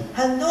loves you."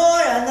 很多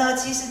人呢，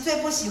其实最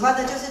不喜欢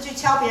的就是去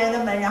敲别人的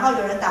门，然后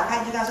有人打开，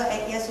你就跟他说：“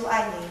哎，耶稣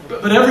爱你。”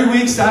 But every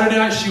week, Saturday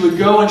night, she would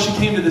go and she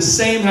came to the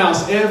same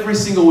house every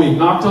single week,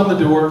 knocked on the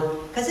door.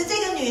 可是这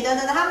个女的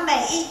呢，她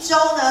每一周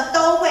呢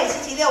都会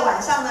星期六晚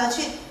上呢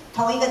去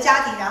同一个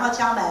家庭，然后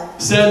敲门。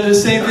 Said the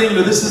same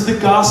thing, this is the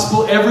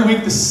gospel. Every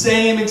week, the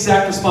same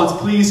exact response.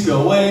 Please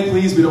go away.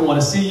 Please, we don't want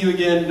to see you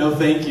again. No,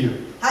 thank you.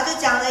 他就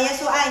讲了耶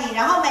稣爱你，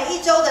然后每一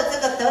周的这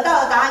个得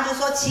到的答案就是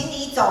说，请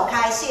你走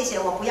开，谢谢，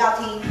我不要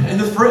听。 And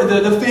the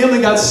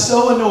family got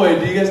so annoyed.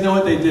 Do you guys know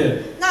what they did?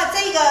 那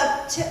这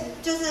个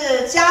就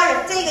是家人，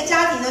这个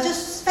家庭呢，就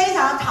是非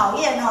常讨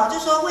厌哈，就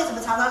说为什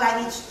么常常来？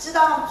你知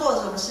道他们做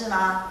了什么事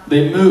吗？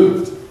 They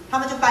moved. 他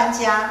们就搬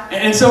家。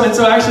 And so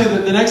actually,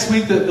 the next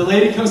week, the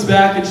lady comes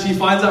back and she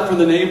finds out from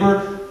the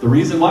neighbor the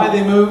reason why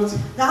they moved.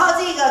 然后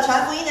这个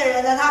传福音的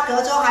人呢，他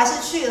隔周还是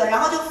去了，然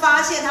后就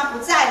发现他不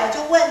在了，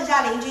就问一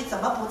下邻居怎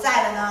么不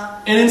在了呢？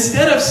 And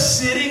instead of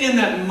sitting in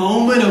that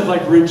moment of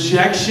like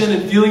rejection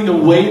and feeling the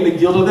weight and the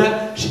guilt of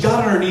that, she got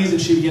on her knees and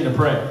she began to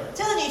pray.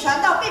 这个女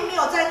传道并没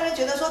有在那边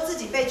觉得说自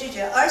己被拒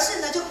绝，而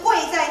是呢就跪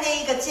在那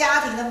一个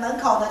家庭的门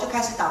口呢就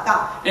开始祷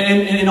告。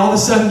And all of a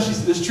sudden,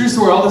 this true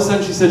story, all of a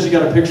sudden she said she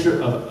got a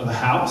picture of a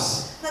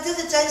house. 那这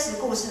是真实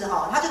故事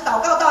哈，他就祷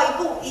告到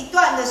一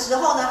段的时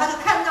候呢，他就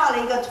看到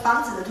了一个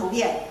房子的图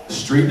片，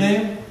 Street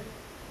name,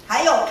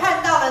 还有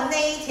看到了那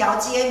一条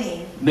街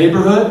名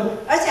neighborhood.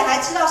 而且还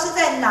知道是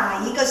在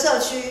哪一个社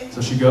区，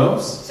 So she goes,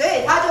 所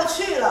以他就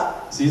去了，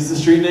 sees the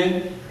street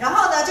name, 然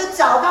后呢就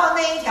找到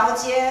那一条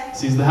街，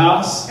 sees the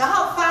house, 然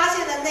后发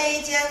现了那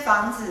一间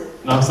房子，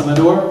 knocks on the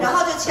door. 然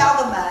后就敲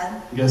个门，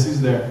 Guess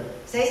who's there?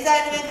 谁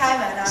在那边开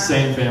门呢？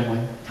 Same family.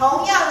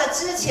 同样的，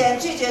之前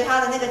拒绝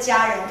他的那个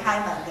家人开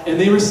门的， And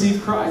they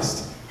receive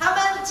Christ. 他们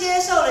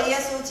接受了耶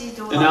稣基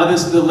督 And now 了。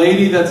 the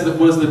lady that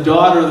was the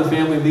daughter of the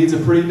family leads a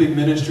pretty big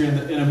ministry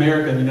in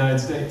America, in the United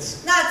States.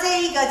 那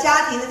这一个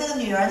家庭的这个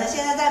女儿呢，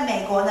现在在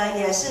美国呢，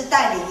也是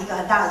带领一个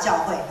很大的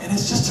教会。 And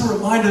it's just a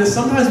reminder that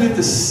sometimes we have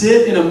to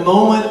sit in a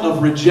moment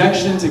of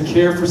rejection to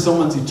care for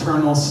someone's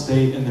eternal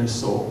state in their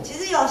soul. 其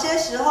实有些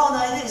时候呢，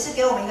这也是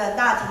给我们一个很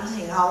大的提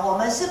醒哈，我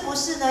们是不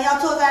是呢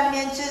要坐在那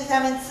边就是在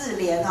那边自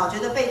怜哈，觉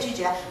得被拒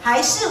绝，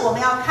还是我们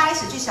要开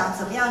始去想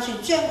怎么样去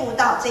眷顾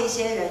到这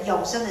些人永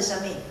生的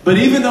生命？ But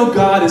even though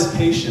God is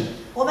patient,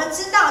 我们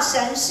知道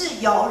神是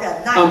有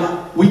忍耐的。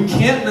 we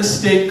can't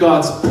mistake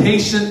God's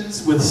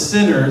patience with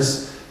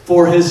sinners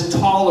for his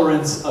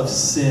tolerance of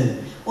sin.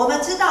 我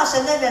们知道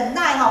神的忍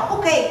耐哈，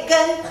不可以跟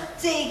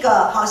这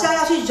个好像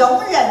要去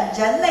容忍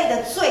人类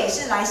的罪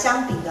是来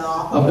相比的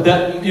哦。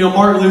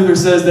 Martin Luther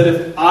says that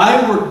if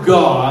I were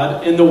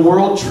God and the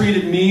world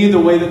treated me the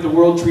way that the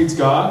world treats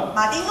God,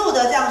 马丁路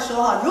德这样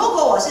说哈，如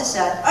果我是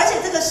神，而且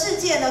这个世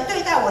界呢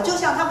对待我就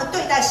像他们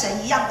对待神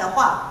一样的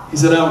话， he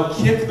said I would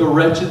kick the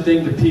wretched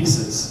thing to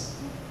pieces.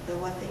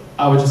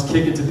 I would just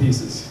kick it to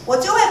pieces. 我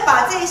就会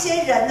把这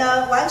些人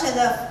呢完全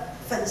的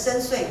粉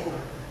身碎骨。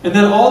 And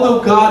then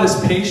although God is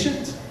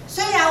patient,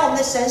 虽然我们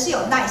的神是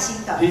有耐心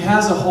的， he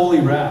has a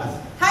holy wrath.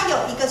 他有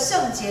一个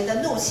圣洁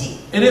的怒气。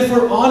 And if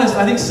we're honest,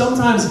 I think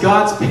sometimes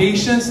God's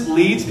patience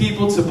leads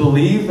people to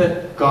believe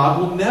that God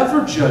will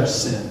never judge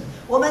sin.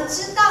 我们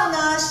知道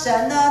呢，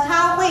神呢，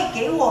他会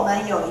给我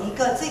们有一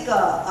个这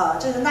个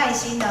就是耐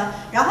心呢，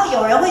然后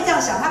有人会这样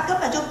想，他根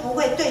本就不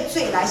会对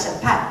罪来审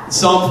判。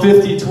 Psalm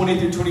 50, 20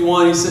 through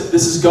 21, he said,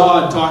 this is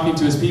God talking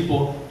to his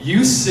people.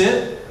 You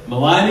sit,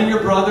 maligning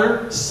your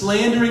brother,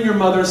 slandering your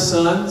mother's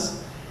sons.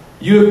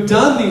 You have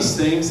done these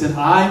things, and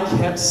I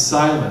kept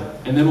silent.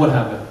 And then what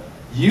happened?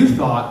 You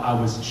thought I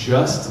was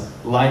just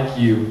like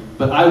you,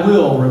 but I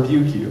will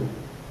rebuke you.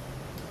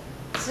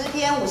 诗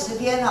篇50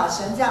篇哈，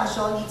神这样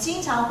说：你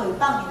经常毁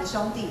谤你的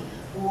兄弟，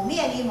污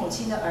蔑你母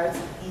亲的儿子，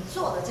你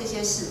做的这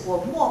些事，我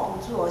默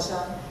不作声。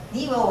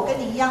你以为我跟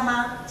你一样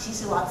吗？其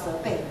实我要责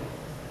备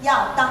你，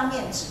要当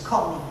面指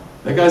控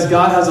你。 That guys,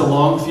 God has a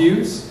long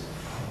fuse.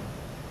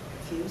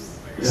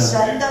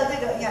 神的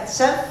这个，你看，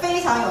神非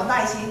常有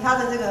耐心，他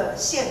的这个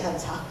线很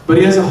长。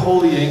 But he has a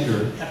holy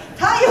anger.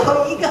 他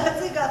有一个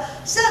这个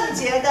圣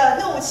洁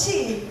的怒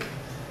气。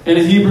 And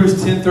in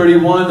Hebrews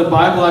 10:31, the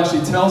Bible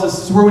actually tells us,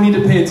 this is where we need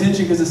to pay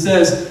attention because it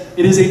says,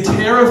 it is a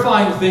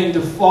terrifying thing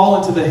to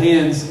fall into the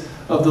hands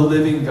of the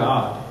living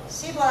God.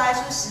 希伯来书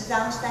10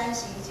章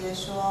31节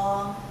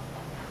说，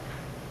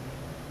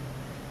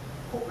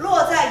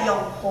落在永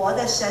活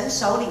的神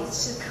手里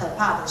是可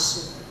怕的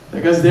事。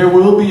 Because there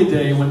will be a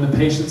day when the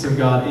patience of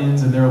God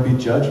ends and there will be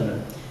judgment.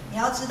 你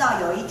要知道，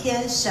有一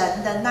天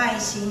神的耐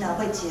心呢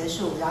会结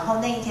束，然后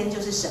那一天就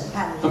是审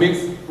判的 I 日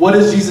子。 mean, what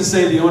does Jesus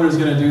say the owner is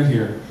going to do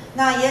here?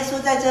 那耶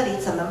稣在这里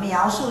怎么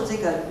描述这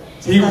个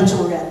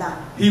主人呢、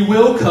He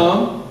will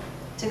come.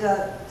 这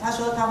个他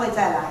说他会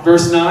再来。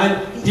 Verse 9,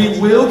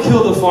 he will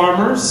kill the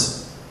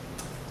farmers.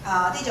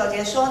 第9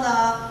节说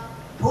呢，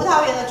葡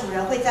萄园的主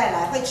人会再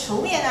来，会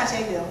除灭那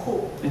些园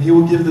户， And he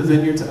will give the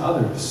vineyard to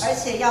others. 而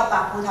且要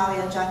把葡萄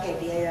园转给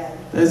别人。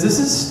 As this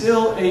is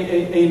still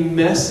a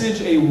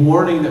message, a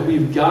warning that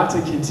we've got to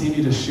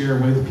continue to share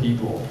with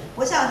people.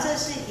 我想这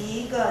是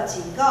一个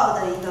警告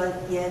的一个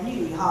言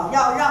语哈，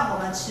要让我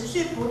们持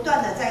续不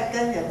断的在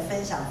跟人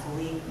分享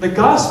福音。 The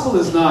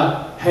gospel is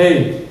not,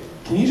 hey,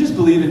 can you just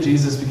believe in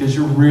Jesus because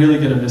you're really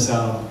going to miss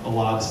out on a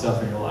lot of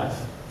stuff in your life.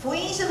 福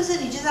音是不是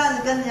你就这样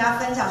子跟人家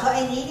分享说，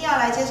哎，你一定要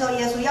来接受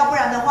耶稣，要不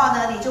然的话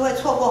呢，你就会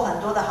错过很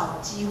多的好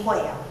机会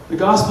啊。 The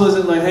gospel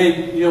isn't like,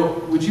 hey,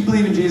 would you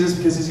believe in Jesus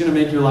because he's going to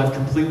make your life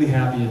completely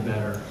happy and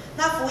better.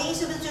 那福音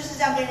是不是就是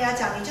这样跟人家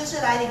讲？你就是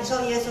来领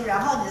受耶稣，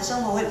然后你的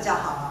生活会比较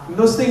好啊。 And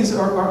those things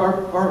are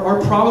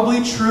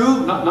probably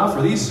true, not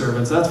for these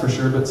servants, that's for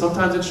sure, but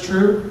sometimes it's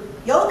true.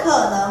 有可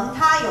能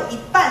他有一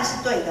半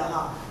是对的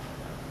哈。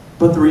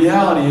 But the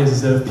reality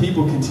is that if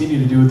people continue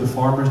to do what the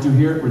farmers do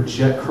here,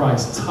 reject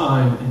Christ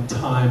time and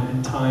time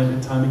and time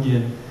and time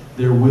again,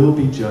 there will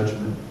be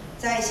judgment.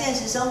 在现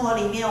实生活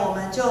里面，我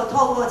们就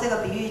透过这个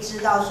比喻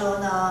知道说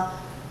呢，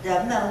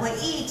人们会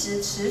一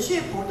直持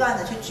续不断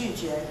的去拒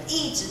绝，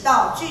一直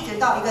到拒绝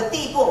到一个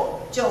地步，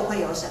就会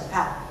有审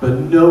判。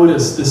 But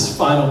notice this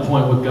final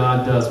point, what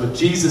God does, what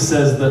Jesus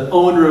says the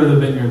owner of the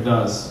vineyard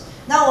does.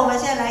 那我们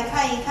现在来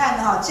看一看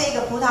哈，这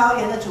个葡萄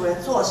园的主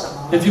人做什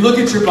么？ If you look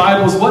at your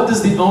Bibles, what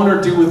does the owner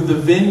do with the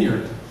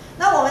vineyard?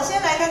 那我们先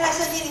来看看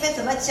圣经里面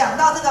怎么讲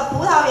到这个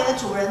葡萄园的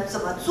主人怎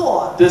么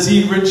做。 Does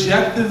he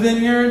reject the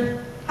vineyard?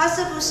 他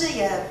是不是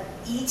也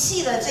遗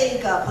弃了这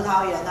个葡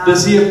萄园呢？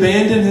 Does he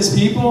abandon his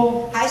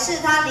people? 还是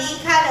他离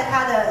开了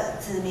他的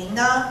子民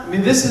呢？ I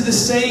mean, this is the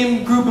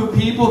same group of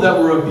people that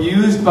were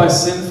abused by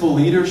sinful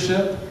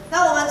leadership.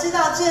 那我们知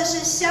道，这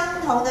是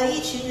相同的一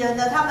群人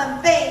呢，他们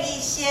被一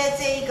些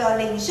这个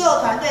领袖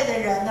团队的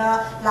人呢，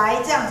来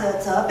这样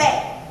子责备。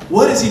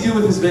 What does he do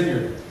with his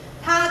vineyard?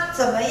 他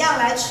怎么样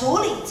来处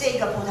理这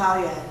个葡萄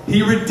园？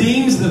 He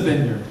redeems the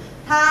vineyard.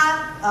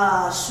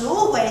 他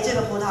赎回这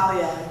个葡萄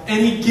园，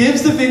 And he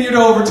gives the vineyard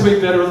over to a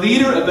better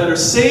leader, a better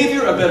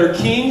savior, a better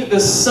king, the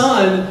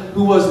son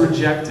who was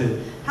rejected.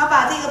 他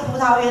把这个葡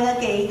萄园呢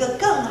给一个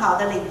更好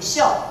的领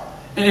袖。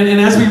 And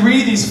as we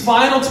read these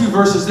final 2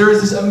 verses, there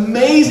is this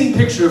amazing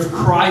picture of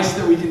Christ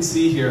that we can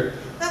see here.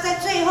 那在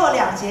最后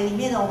2节里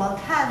面呢，我们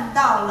看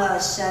到了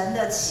神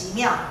的奇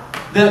妙。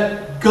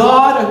 That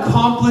God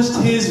accomplished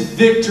his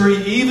victory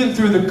even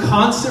through the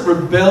constant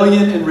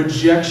rebellion and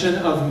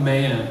rejection of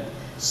man.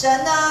 神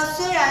呢，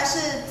虽然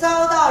是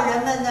遭到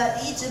人们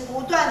的一直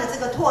不断的这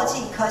个唾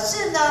弃，可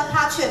是呢，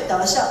他却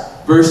得胜。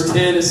 Verse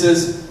 10, it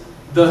says,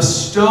 "The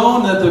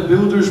stone that the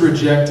builders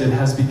rejected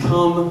has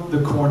become the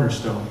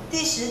cornerstone."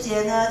 第10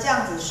节呢，这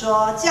样子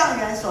说，匠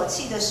人所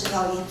弃的石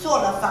头，已做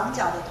了房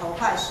角的头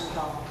块石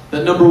头。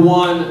 That number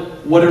one,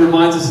 what it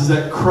reminds us is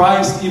that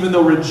Christ, even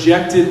though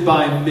rejected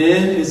by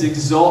men, is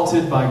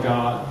exalted by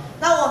God.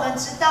 那我们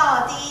知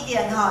道第一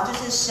点哈，就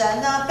是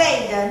神呢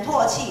被人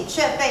唾弃，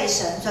却被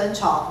神尊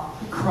崇。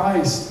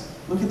 Christ,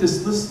 look at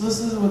this.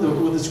 Listen to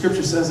what the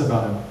scripture says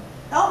about him.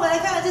 然后我们来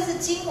看看，这是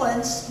经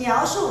文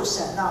描述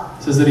神哦，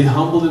 It says that he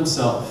humbled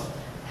himself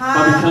by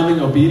他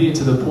becoming obedient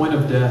to the point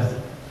of death,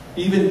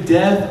 even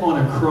death on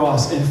a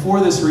cross. And for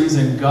this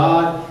reason,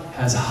 God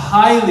has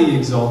highly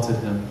exalted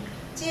him.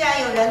 既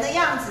然有人的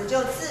样子，就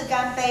自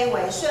甘卑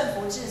微，顺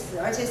服至死，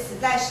而且死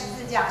在十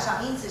字架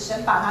上，因此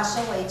神把他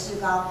升为至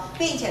高，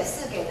并且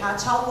赐给他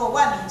超过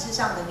万民之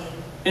上的名。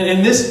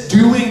 And this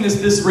doing,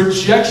 this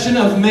rejection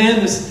of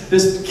men,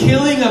 this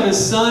killing of his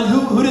son,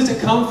 who does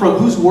it come from?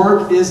 Whose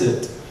work is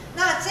it?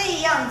 那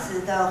这样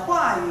子的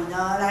话语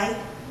呢，来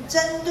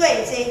针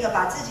对这个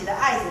把自己的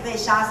爱子被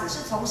杀死，是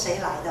从谁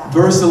来的？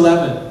 Verse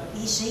 11.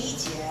 第11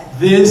节，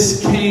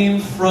 This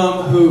came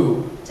from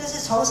who? 这是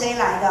从谁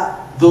来的？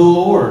 The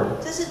Lord.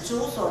 这是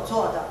主所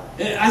做的。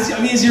 I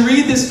mean, as you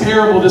read this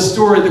parable, this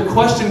story, the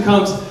question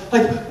comes,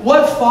 like,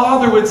 what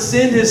father would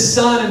send his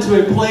son into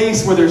a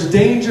place where there's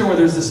danger, where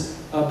there's this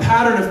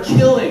pattern of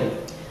killing?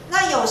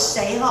 那有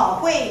谁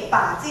会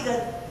把这个？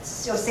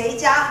有谁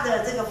家的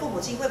这个父母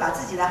亲会把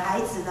自己的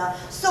孩子呢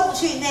送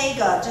去那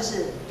个就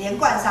是连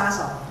贯杀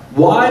手？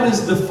 Why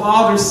does the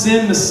father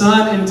send the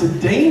son into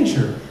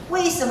danger?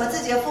 为什么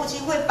自己的父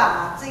亲会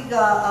把这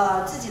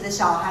个自己的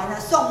小孩呢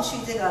送去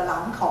这个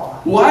狼口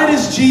啊？ Why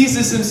does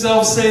Jesus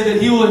himself say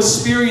that he will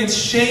experience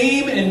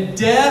shame and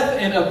death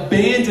and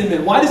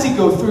abandonment? Why does he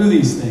go through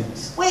these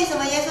things? 为什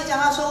么耶稣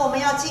讲到说我们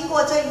要经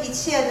过这一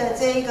切的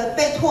这个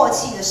被唾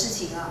弃的事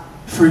情啊？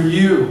 For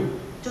you,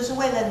 就是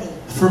为了你，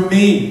 for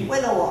me, 为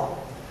了我，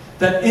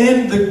 that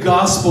in the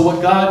gospel,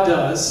 what God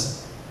does,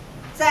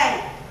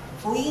 在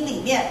福音里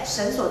面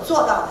神所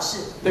做到的事，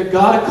 that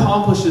God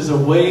accomplishes a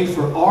way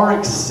for our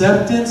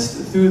acceptance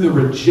through the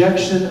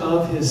rejection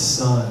of his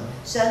son.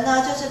 神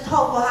呢就是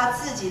透过他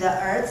自己的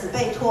儿子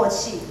被唾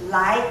弃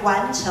来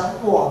完成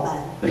我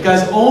们。 That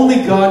guys,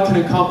 only God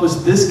can accomplish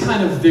this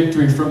kind of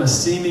victory from a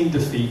seeming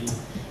defeat.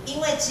 因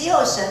为只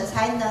有神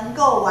才能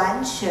够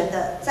完全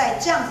的在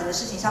这样子的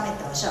事情上面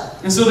得胜。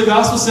 And so the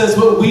gospel says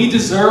what we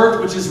deserved,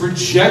 which is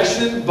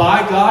rejection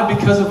by God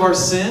because of our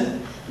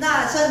sin,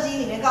 那圣经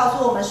里面告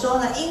诉我们说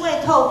呢，因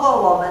为透过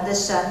我们的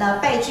神呢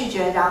被拒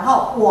绝，然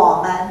后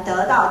我们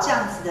得到这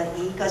样子的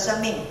一个生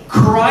命。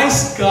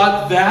 Christ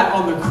got that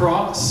on the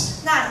cross.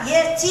 那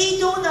基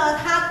督呢，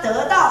他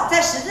得到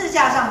在十字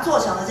架上做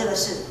成了这个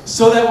事。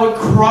 So that what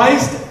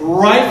Christ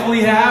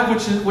rightfully had,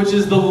 which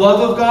is the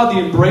love of God, the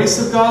embrace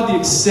of God, the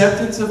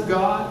acceptance of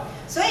God,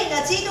 所以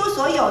呢，基督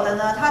所有的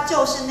呢，他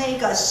就是那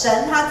个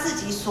神他自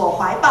己所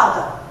怀抱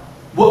的。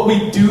 what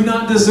we do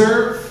not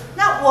deserve,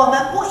 那我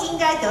们不应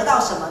该得到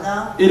什么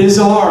呢？ it is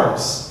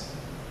ours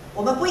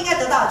我们不应该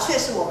得到，却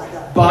是我们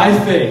的， by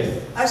faith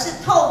而是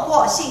透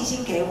过信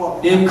心给我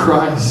们的， in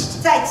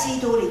Christ. 在基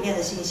督里面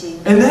的信心。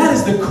 And that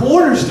is the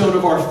cornerstone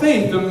of our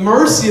faith, the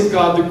mercy of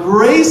God, the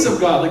grace of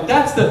God. Like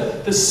that's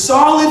the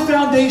solid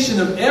foundation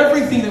of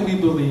everything that we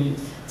believe.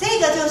 这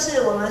个就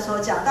是我们所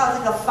讲到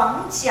这个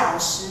房角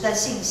石的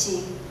信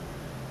心。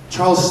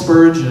 Charles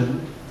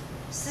Spurgeon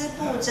司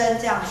布真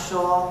这样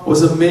说，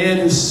 was a man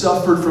who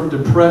suffered from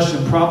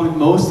depression probably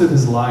most of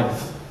his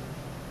life.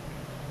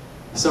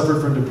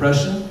 Suffered from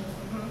depression?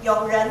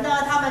 有人呢，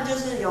他们就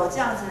是有这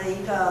样子的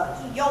一个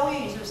忧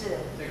郁，是不是？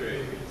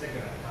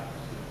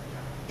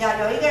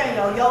有一个人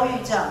有忧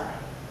郁症，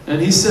 And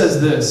he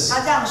says this, 他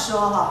这样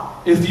说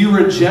哈， if you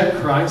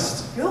reject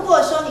Christ, 如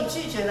果说你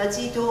拒绝了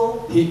基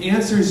督， he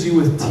answers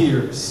you with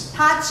tears.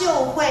 他就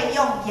会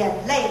用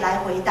眼泪来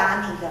回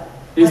答你的。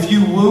 If you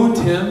wound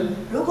him,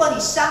 如果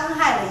你伤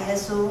害了耶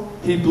稣，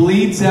 he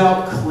bleeds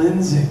out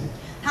cleansing.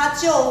 他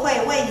就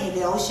会为你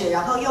流血，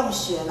然后用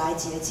血来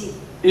洁净。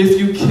 If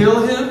you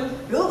kill him,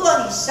 如果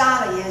你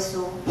杀了耶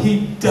稣，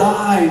 He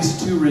dies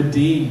to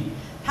redeem.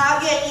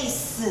 他愿意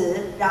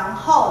死，然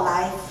后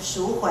来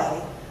赎回。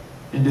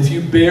 And if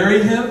you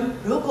bury him,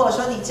 如果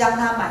说你将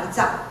他埋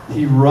葬，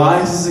 he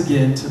rises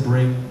again to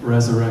bring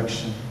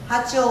resurrection. 他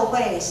就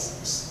会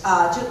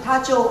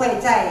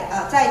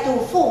再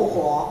度复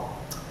活。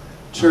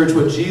 Church,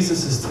 what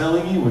Jesus is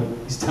telling you, what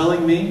he's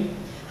telling me,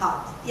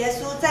 好，耶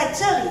稣在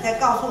这里在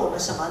告诉我们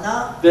什么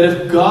呢？ that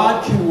if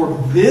God can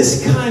work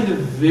this kind of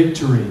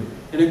victory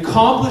and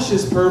accomplish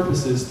his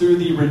purposes through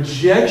the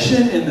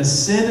rejection and the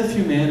sin of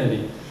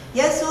humanity,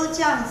 耶稣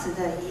这样子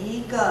的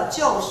一个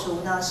救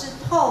赎呢，是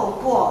透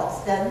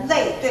过人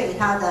类对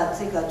他的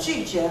这个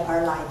拒绝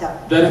而来的。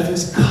 that if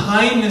his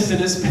kindness and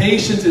his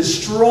patience is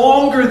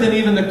stronger than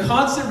even the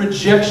constant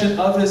rejection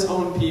of his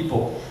own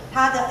people,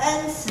 他的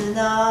恩慈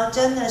呢，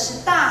真的是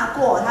大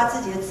过他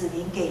自己的子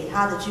民给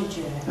他的拒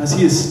绝， as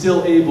he is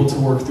still able to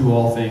work through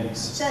all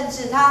things. 甚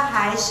至他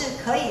还是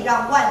可以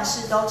让万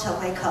事都成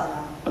为可能。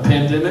 A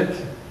pandemic,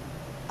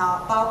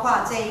 好，包括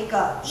这一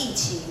个疫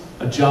情，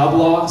 a job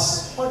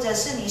loss, 或者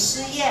是你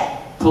失业，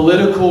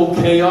 political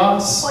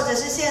chaos, 或者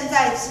是现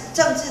在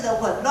政治的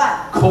混乱，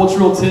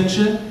 cultural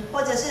tension.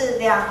 或者是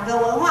两个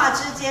文化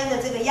之间的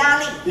这个压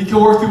力， He can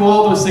work through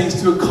all those things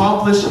to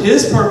accomplish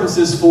his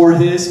purposes for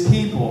his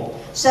people.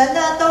 神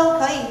呢都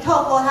可以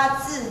透过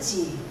他自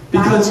己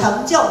来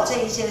成就这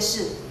一些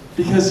事。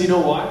 Because you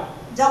know why?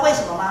 你知道为什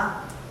么吗？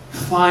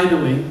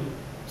 Finally,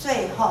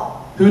 最后，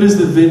 who does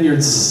the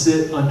vineyard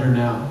sit under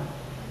now?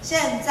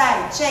 现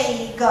在这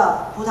一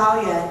个葡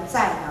萄园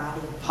在哪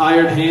里？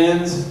 Hired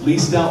hands,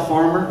 leased out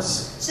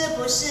farmers? 是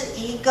不是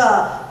一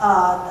个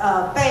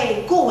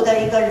被雇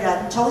的一个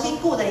人，重新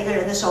雇的一个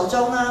人的手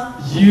中呢？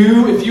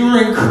 You, if you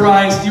are in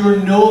Christ, you are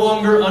no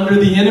longer under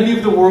the enemy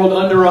of the world,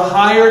 under a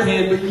hired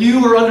hand, but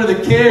you are under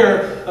the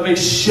care of a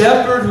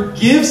shepherd who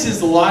gives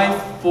his life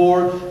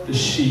for the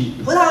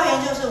sheep. 葡萄园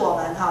就是我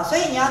们哈，所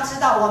以你要知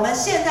道，我们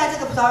现在这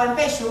个葡萄园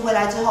被赎回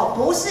来之后，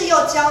不是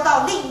又交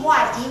到另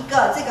外一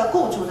个这个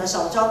雇主的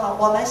手中了，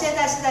我们现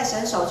在是在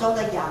神手中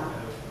的羊。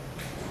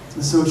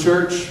 And so,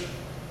 church,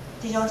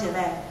 弟兄姐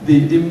妹，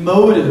 the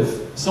motive,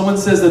 someone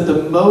says that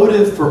the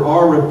motive for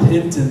our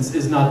repentance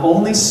is not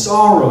only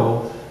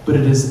sorrow, but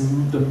it is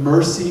the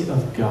mercy of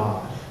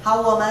God.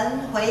 好，我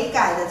们悔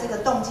改的这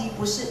个动机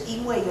不是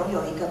因为拥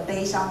有一个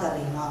悲伤的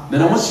灵啊，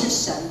 Then I want 而是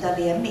神的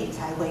怜悯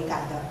才悔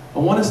改的。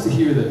 I want us to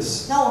hear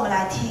this. 那我们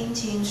来听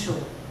清楚，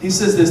 He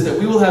says this, that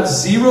we will have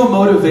zero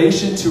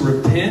motivation to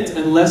repent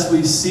unless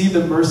we see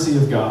the mercy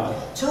of God.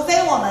 除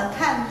非我们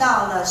看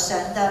到了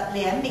神的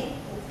怜悯，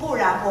不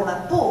然我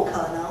们不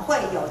可能会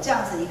有这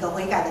样子一个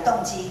悔改的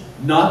动机。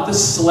 Not the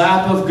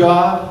slap of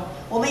God,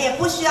 我们也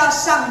不需要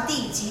上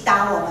帝击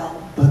打我们，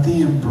 but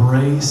the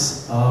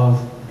embrace of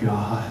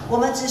God. 我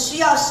们只需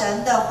要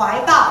神的怀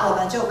抱，我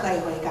们就可以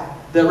悔改。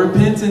 That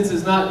repentance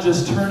is not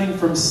just turning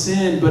from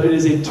sin, but it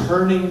is a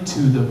turning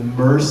to the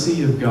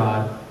mercy of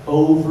God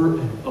over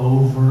and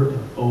over and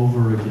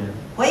over again.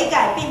 悔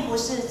改并不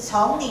是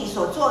从你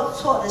所做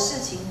错的事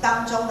情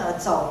当中呢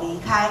走离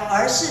开，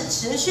而是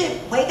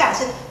悔改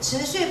是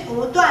持续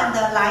不断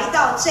的来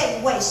到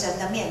这位神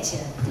的面前。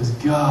 Because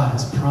God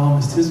has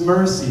promised His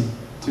mercy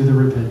to the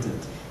repentant.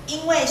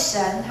 因为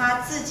神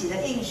他自己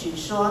的应许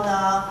说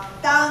呢，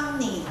当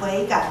你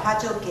悔改，他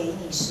就给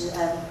你施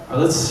恩。 All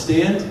right, let's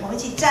stand. 我们一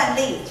起站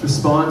立， Let's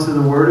respond to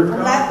the Word 我 of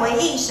们来 God. 回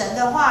应神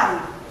的话语。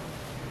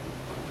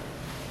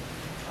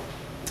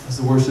 As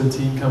the worship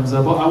team comes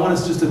up, I want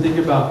us just to think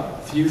about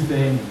a few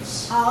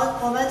things. 好，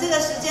我们这个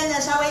时间呢，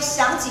稍微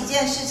想几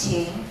件事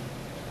情。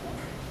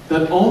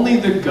 That only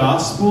the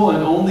gospel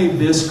and only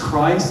this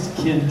Christ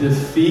can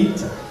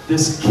defeat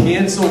this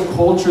cancel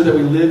culture that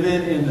we live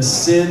in and the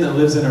sin that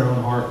lives in our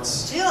own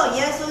hearts. 只有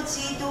耶稣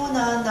基督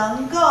呢，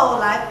能够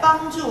来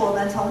帮助我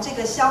们从这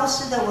个消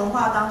失的文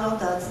化当中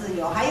得自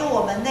由，还有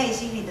我们内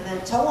心里的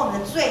从我们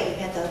的罪里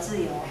面得自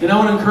由。 And I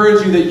want to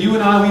encourage you that you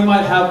and I, we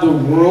might have the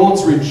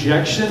world's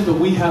rejection, but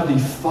we have the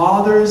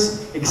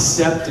Father's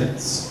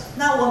acceptance.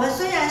 那我们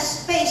虽然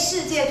是被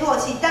世界唾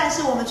弃，但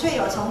是我们却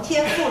有从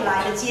天父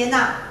来的接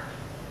纳。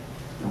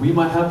 We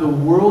might have the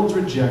world's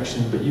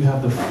rejection, but you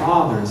have the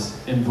Father's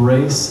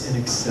embrace and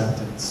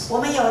acceptance. 我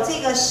们有这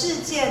个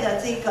世界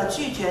的这个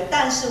拒绝，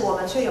但是我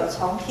们却有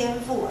从天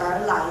父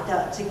而来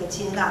的这个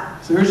接纳。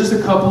 So here's just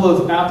a couple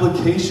of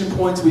application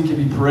points we can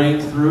be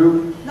praying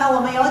through. 那我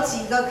们有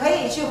几个可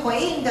以去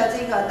回应的这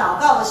个祷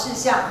告的事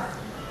项。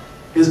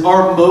 Is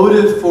our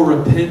motive for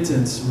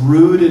repentance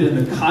rooted in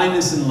the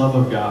kindness and love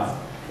of God?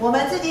 我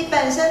们自己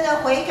本身的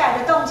悔改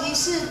的动机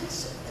是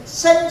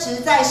深植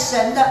在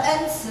神的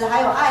恩慈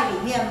还有爱里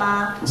面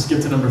吗？ We'll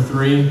skip to number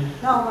 3.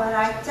 那我们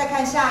来再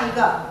看下一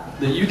个。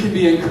 That you can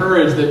be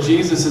encouraged that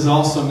Jesus has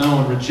also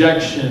known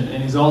rejection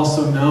and He's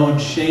also known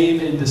shame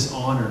and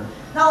dishonor.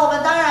 那我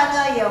们当然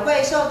呢也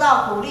会受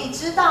到鼓励，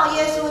知道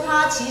耶稣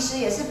他其实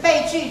也是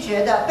被拒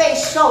绝的，被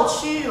受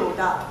屈辱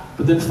的。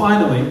 But then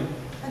finally,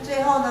 那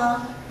最后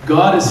呢，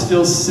 God is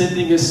still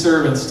sending His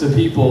servants to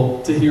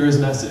people to hear His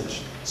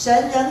message.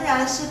 神仍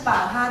然是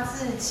把他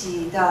自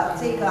己的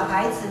这个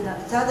孩子呢，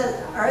他的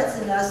儿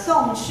子呢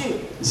送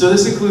去。So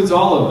this includes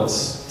all of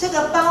us. 这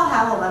个包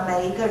含我们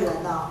每一个人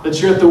呢。That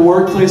you're at the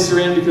workplace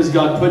you're in because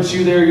God put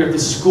you there. You're at the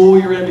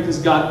school you're in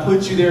because God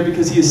put you there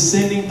because He is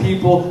sending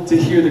people to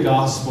hear the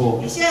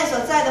gospel. 你现在所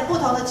在的不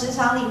同的职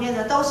场里面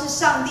呢，都是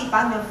上帝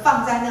把你们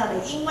放在那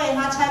里，因为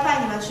他差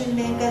派你们去那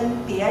边跟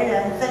别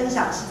人分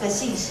享这个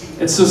信息。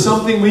And so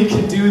something we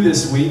can do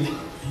this week.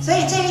 所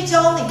以这一周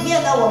里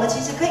面呢，我们其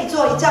实可以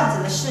做这样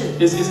子的事。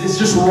Is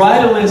just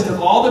write a list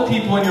of all the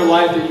people in your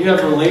life that you have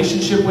a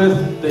relationship with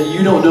that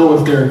you don't know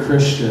if they're a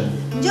Christian.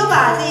 你就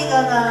把这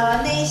个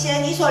呢，那一些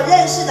你所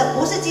认识的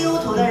不是基督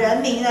徒的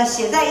人名呢，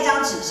写在一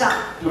张纸上。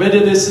I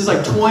did this is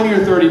like 20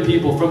 or 30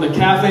 people, from the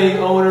cafe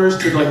owners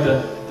to like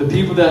the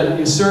people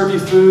that serve you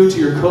food to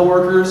your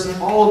coworkers,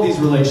 all of these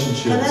可能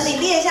relationships. 你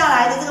列下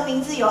来的这个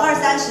名字有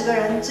20-30个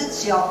人之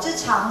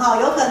长哈，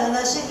有可能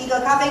呢是一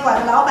个咖啡馆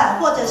的老板，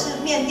或者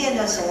是面店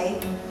的谁。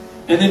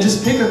And then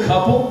just pick a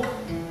couple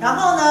然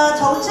后呢，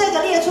从这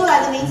个列出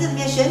来的名字里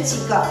面选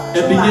几个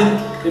and 出来，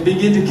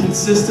 begin to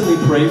consistently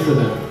pray for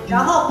them.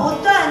 然后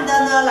不断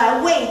的呢来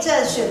为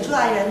这选出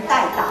来人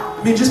代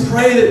祷。I mean, just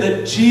pray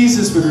that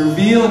Jesus would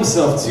reveal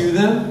Himself to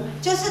them.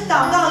 就是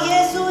祷告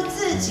耶稣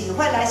自己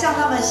会来向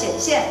他们显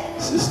现。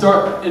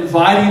Start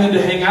inviting them to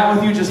hang out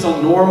with you just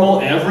on normal,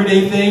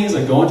 everyday things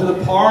like going to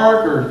the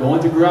park or going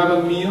to grab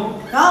a meal.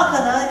 然后可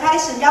能开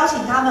始邀请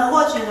他们，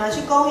或许呢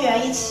去公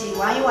园一起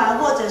玩一玩，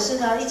或者是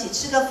呢一起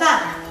吃个饭。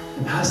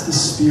And ask the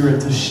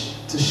Spirit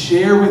to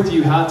share with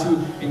you how to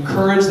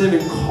encourage them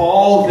and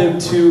call them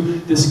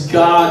to this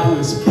God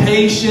who is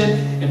patient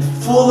and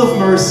full of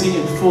mercy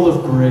and full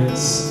of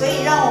grace. 所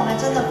以让我们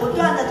真的不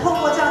断的透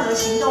过这样子的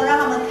行动，让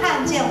他们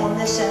看见我们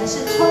的神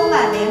是充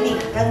满怜悯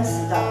恩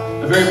慈的。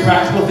A very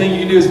practical thing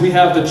you can do is we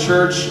have the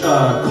church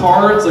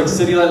cards, like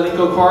City Light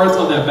Linko cards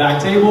on that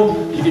back table.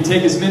 You can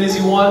take as many as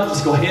you want,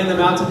 just go hand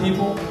them out to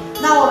people.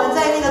 那我们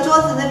在那个桌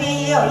子那边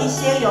也有一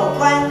些有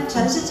关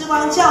城市之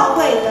光教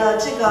会的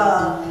这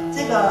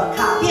个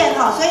卡片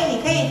哈，所以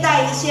你可以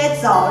带一些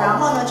走，然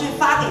后呢去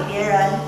发给别人。